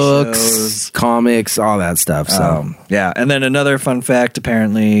TV books, shows. comics, all that stuff. So yeah, and then another fun fact,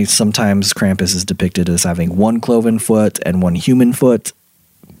 apparently sometimes Krampus is depicted as having one cloven foot and one human foot,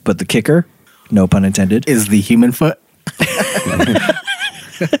 but the kicker, no pun intended, Is the human foot?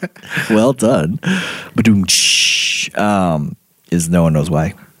 well done, is no one knows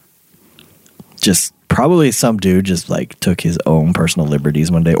why. Just probably some dude just like took his own personal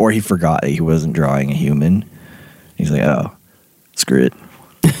liberties one day, or he forgot that he wasn't drawing a human. He's like, oh, screw it.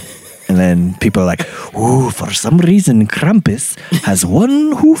 And then people are like, ooh, for some reason Krampus has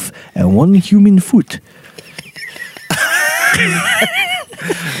one hoof and one human foot.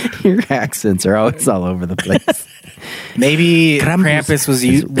 your accents are always all over the place. Maybe Krampus was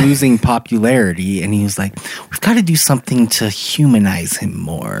losing popularity, and he was like, "We've got to do something to humanize him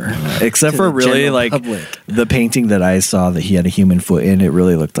more." Except for the really general like public. the painting that I saw that he had a human foot in, it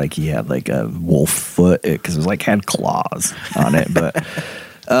really looked like he had like a wolf foot because it was like had claws on it. But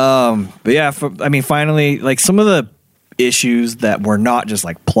yeah, finally, like some of the issues that were not just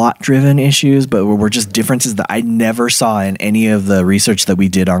like plot driven issues, but were just differences that I never saw in any of the research that we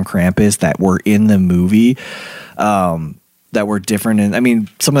did on Krampus that were in the movie. That were different. And I mean,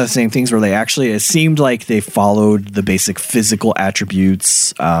 some of the same things where it seemed like they followed the basic physical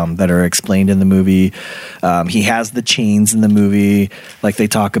attributes that are explained in the movie. He has the chains in the movie, like they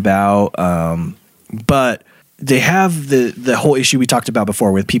talk about. But they have the whole issue we talked about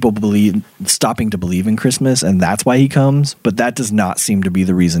before with people stopping to believe in Christmas, and that's why he comes. But that does not seem to be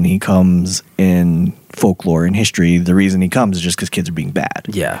the reason he comes in folklore and history. The reason he comes is just because kids are being bad.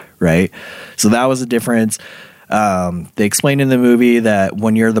 Yeah. Right? So that was a difference. They explained in the movie that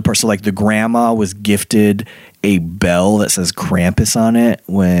when you're the person, like the grandma was gifted a bell that says Krampus on it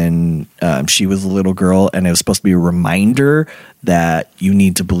when she was a little girl, and it was supposed to be a reminder that you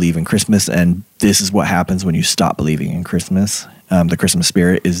need to believe in Christmas, and this is what happens when you stop believing in Christmas. The Christmas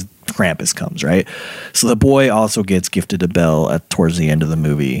spirit is Krampus comes, right? So the boy also gets gifted a bell towards the end of the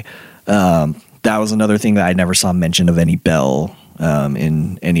movie. That was another thing that I never saw mention of any bell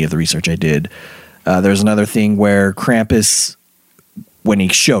in any of the research I did. There's another thing where Krampus, when he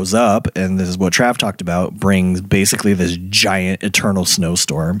shows up, and this is what Trav talked about, brings basically this giant eternal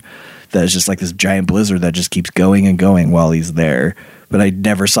snowstorm that is just like this giant blizzard that just keeps going and going while he's there. But I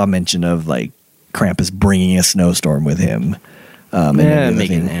never saw mention of like Krampus bringing a snowstorm with him. And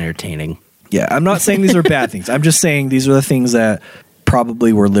making it entertaining. Yeah, I'm not saying these are bad things. I'm just saying these are the things that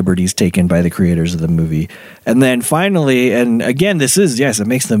probably were liberties taken by the creators of the movie. And then finally, and again, this is, yes, it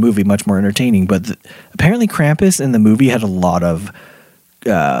makes the movie much more entertaining, but apparently Krampus in the movie had a lot of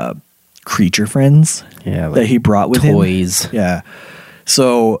creature friends that he brought with him. Toys. Yeah.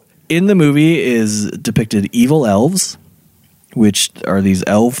 So in the movie is depicted evil elves, which are these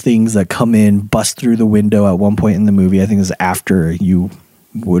elf things that come in, bust through the window at one point in the movie. I think it's after you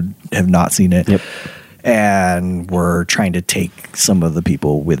would have not seen it. Yep. And were trying to take some of the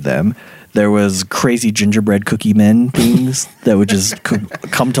people with them. There was crazy gingerbread cookie men things that would just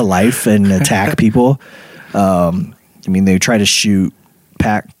come to life and attack people. I mean, they try to shoot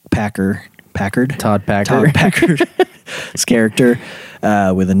Todd Packer's character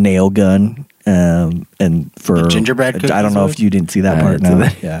with a nail gun. And for gingerbread cookies, I don't know if you didn't see that part. No,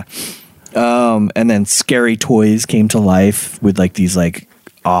 yeah. And then scary toys came to life with like these like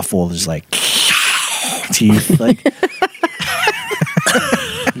awful, just like teeth, like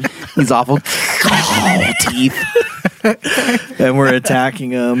These awful teeth. and we're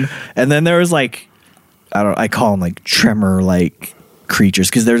attacking them. And then there was like, I call them like tremor like creatures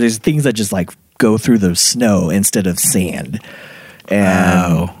because there's these things that just like go through the snow instead of sand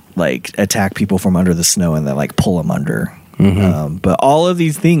and like attack people from under the snow and then like pull them under. But all of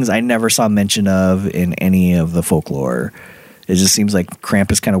these things I never saw mention of in any of the folklore. It just seems like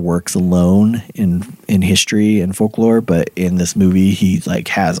Krampus kind of works alone in history and folklore, but in this movie he like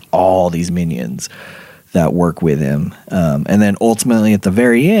has all these minions that work with him. And then ultimately at the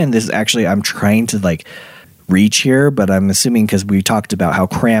very end, this is actually, I'm trying to like reach here, but I'm assuming because we talked about how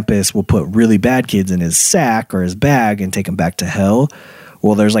Krampus will put really bad kids in his sack or his bag and take them back to hell.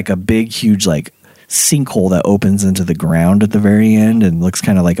 Well, there's like a big, huge like sinkhole that opens into the ground at the very end and looks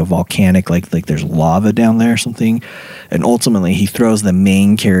kind of like a volcanic, like there's lava down there or something. And ultimately he throws the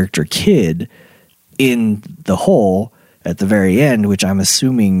main character kid in the hole at the very end, which I'm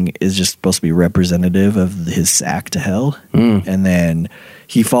assuming is just supposed to be representative of his sack to hell. And then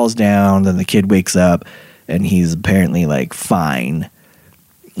he falls down, then the kid wakes up and he's apparently like fine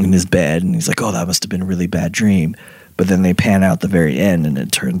in his bed. And he's like, oh, that must have been a really bad dream. But then they pan out the very end, and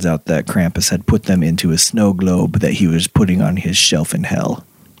it turns out that Krampus had put them into a snow globe that he was putting on his shelf in hell.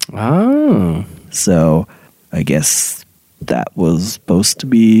 Oh. So I guess that was supposed to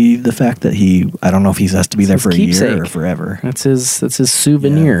be the fact that I don't know if he has to be there for a year or forever. That's his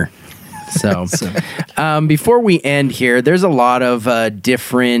souvenir. Yeah. So before we end here, there's a lot of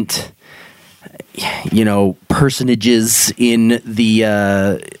different, personages in the,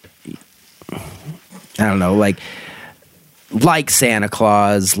 I don't know, like Santa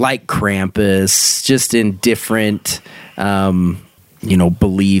Claus, like Krampus, just in different,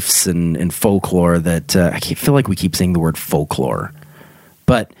 beliefs and folklore that I feel like we keep saying the word folklore.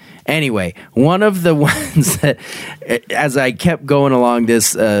 But anyway, one of the ones that, as I kept going along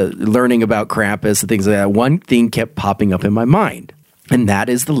this, learning about Krampus and things like that, one thing kept popping up in my mind, and that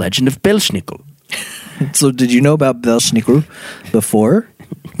is the legend of Belsnickel. So did you know about Belsnickel before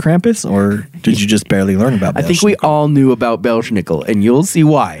Krampus, or did you just barely learn about Belsnickel? I think we all knew about Belsnickel, and you'll see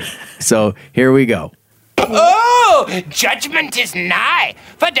why. So here we go. Oh, judgment is nigh,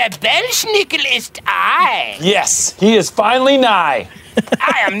 for the Belsnickel is I. Yes, he is finally nigh.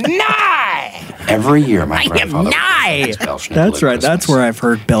 I am nigh. Every year, my I am grandfather nigh. That's right. That's where I've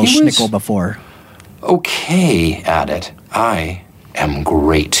heard Belsnickel before. Okay at it. I am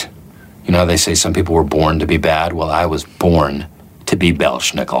great. You know how they say some people were born to be bad? Well, I was born to be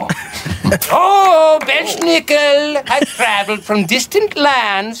Belsnickel. Oh, Belsnickel has traveled from distant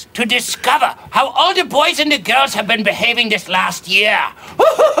lands to discover how all the boys and the girls have been behaving this last year.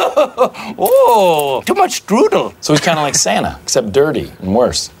 Oh, too much strudel. So he's kind of like Santa, except dirty and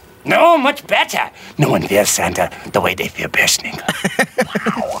worse. No, much better. No one fears Santa the way they fear Belsnickel.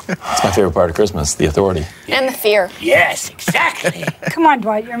 Wow. It's my favorite part of Christmas, the authority. And the fear. Yes, exactly. Come on,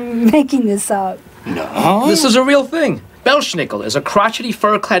 Dwight, you're making this up. No. This is a real thing. Belsnickel is a crotchety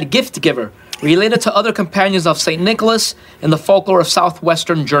fur-clad gift giver related to other companions of St. Nicholas in the folklore of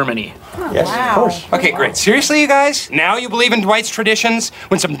southwestern Germany. Yes, of course. Okay, great. Seriously, you guys? Now you believe in Dwight's traditions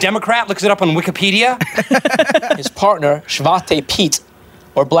when some Democrat looks it up on Wikipedia? His partner, Schwate Piet,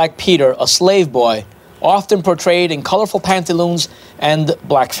 or Black Peter, a slave boy, often portrayed in colorful pantaloons and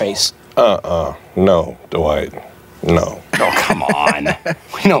blackface. No, Dwight. No. Oh, come on.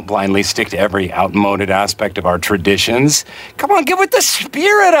 We don't blindly stick to every outmoded aspect of our traditions. Come on, get with the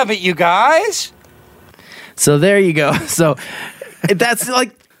spirit of it, you guys. So there you go. So that's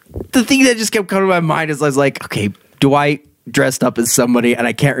like the thing that just kept coming to my mind is I was like, okay, Dwight, dressed up as somebody, and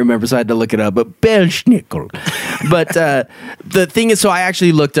I can't remember, so I had to look it up. But Belschnickel. But the thing is, so I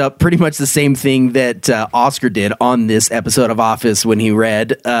actually looked up pretty much the same thing that Oscar did on this episode of Office when he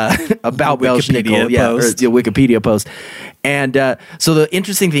read about Belschnickel, the Wikipedia post. And so the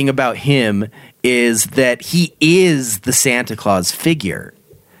interesting thing about him is that he is the Santa Claus figure,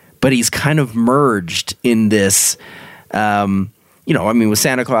 but he's kind of merged in this. With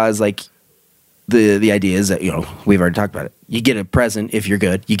Santa Claus, like. The idea is that, we've already talked about it. You get a present if you're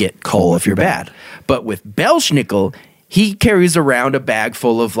good. You get coal if you're bad. But with Belschnickel, he carries around a bag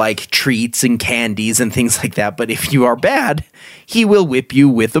full of, like, treats and candies and things like that. But if you are bad, he will whip you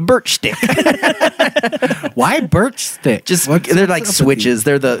with a birch stick. Why birch stick? They're like switches.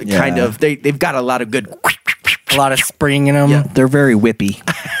 They're the kind of... They've got a lot of good... A lot of spring in them. Yeah. They're very whippy.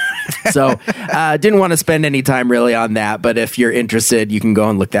 So didn't want to spend any time really on that, but if you're interested, you can go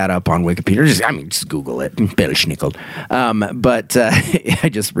and look that up on Wikipedia. Just Google it, Belschnickel. But I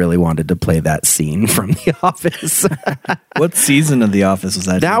just really wanted to play that scene from The Office. What season of The Office was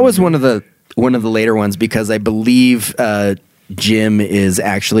that? That was one of the later ones, because I believe Jim is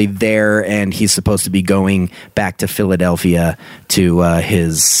actually there, and he's supposed to be going back to Philadelphia to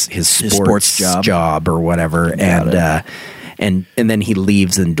his sports job or whatever, and then he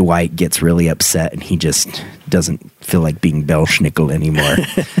leaves, and Dwight gets really upset, and he just doesn't feel like being Belschnickel anymore.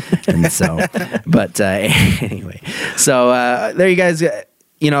 And so, but anyway, so there you guys.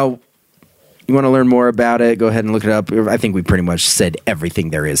 You want to learn more about it, go ahead and look it up. I think we pretty much said everything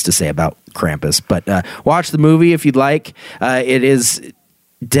there is to say about Krampus. But watch the movie if you'd like. It is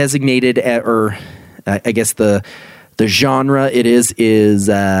designated I guess the genre it is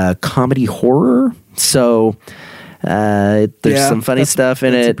comedy horror. So there's some funny stuff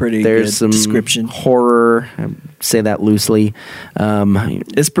in it. There's some description. Horror. I say that loosely.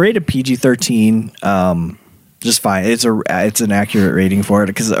 It's rated PG-13. Just fine. It's an accurate rating for it,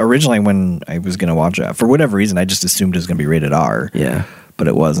 because originally when I was going to watch it, for whatever reason, I just assumed it was going to be rated R. Yeah, but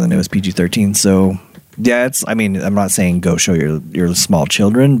it wasn't. It was PG-13. So yeah, I'm not saying go show your small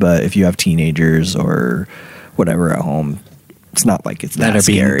children, but if you have teenagers or whatever at home, it's not like it's that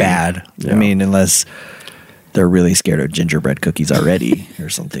scary. Being bad. Yeah. I mean, unless they're really scared of gingerbread cookies already or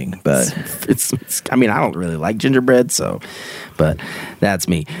something. But it's I don't really like gingerbread, but that's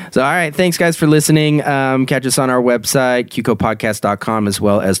me. So, all right. Thanks, guys, for listening. Catch us on our website, QCOPodcast.com, as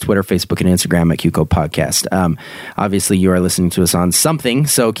well as Twitter, Facebook, and Instagram at QCO Podcast. Obviously, you are listening to us on something,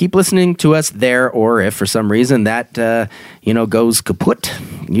 so keep listening to us there, or if for some reason that, goes kaput,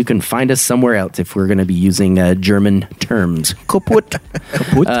 you can find us somewhere else if we're going to be using German terms. Kaput.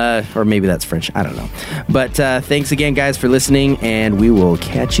 Or maybe that's French. I don't know. But thanks again, guys, for listening, and we will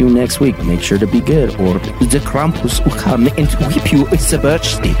catch you next week. Make sure to be good, or the Krampus will come and whip you with a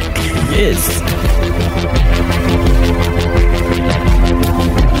birch stick. Yes.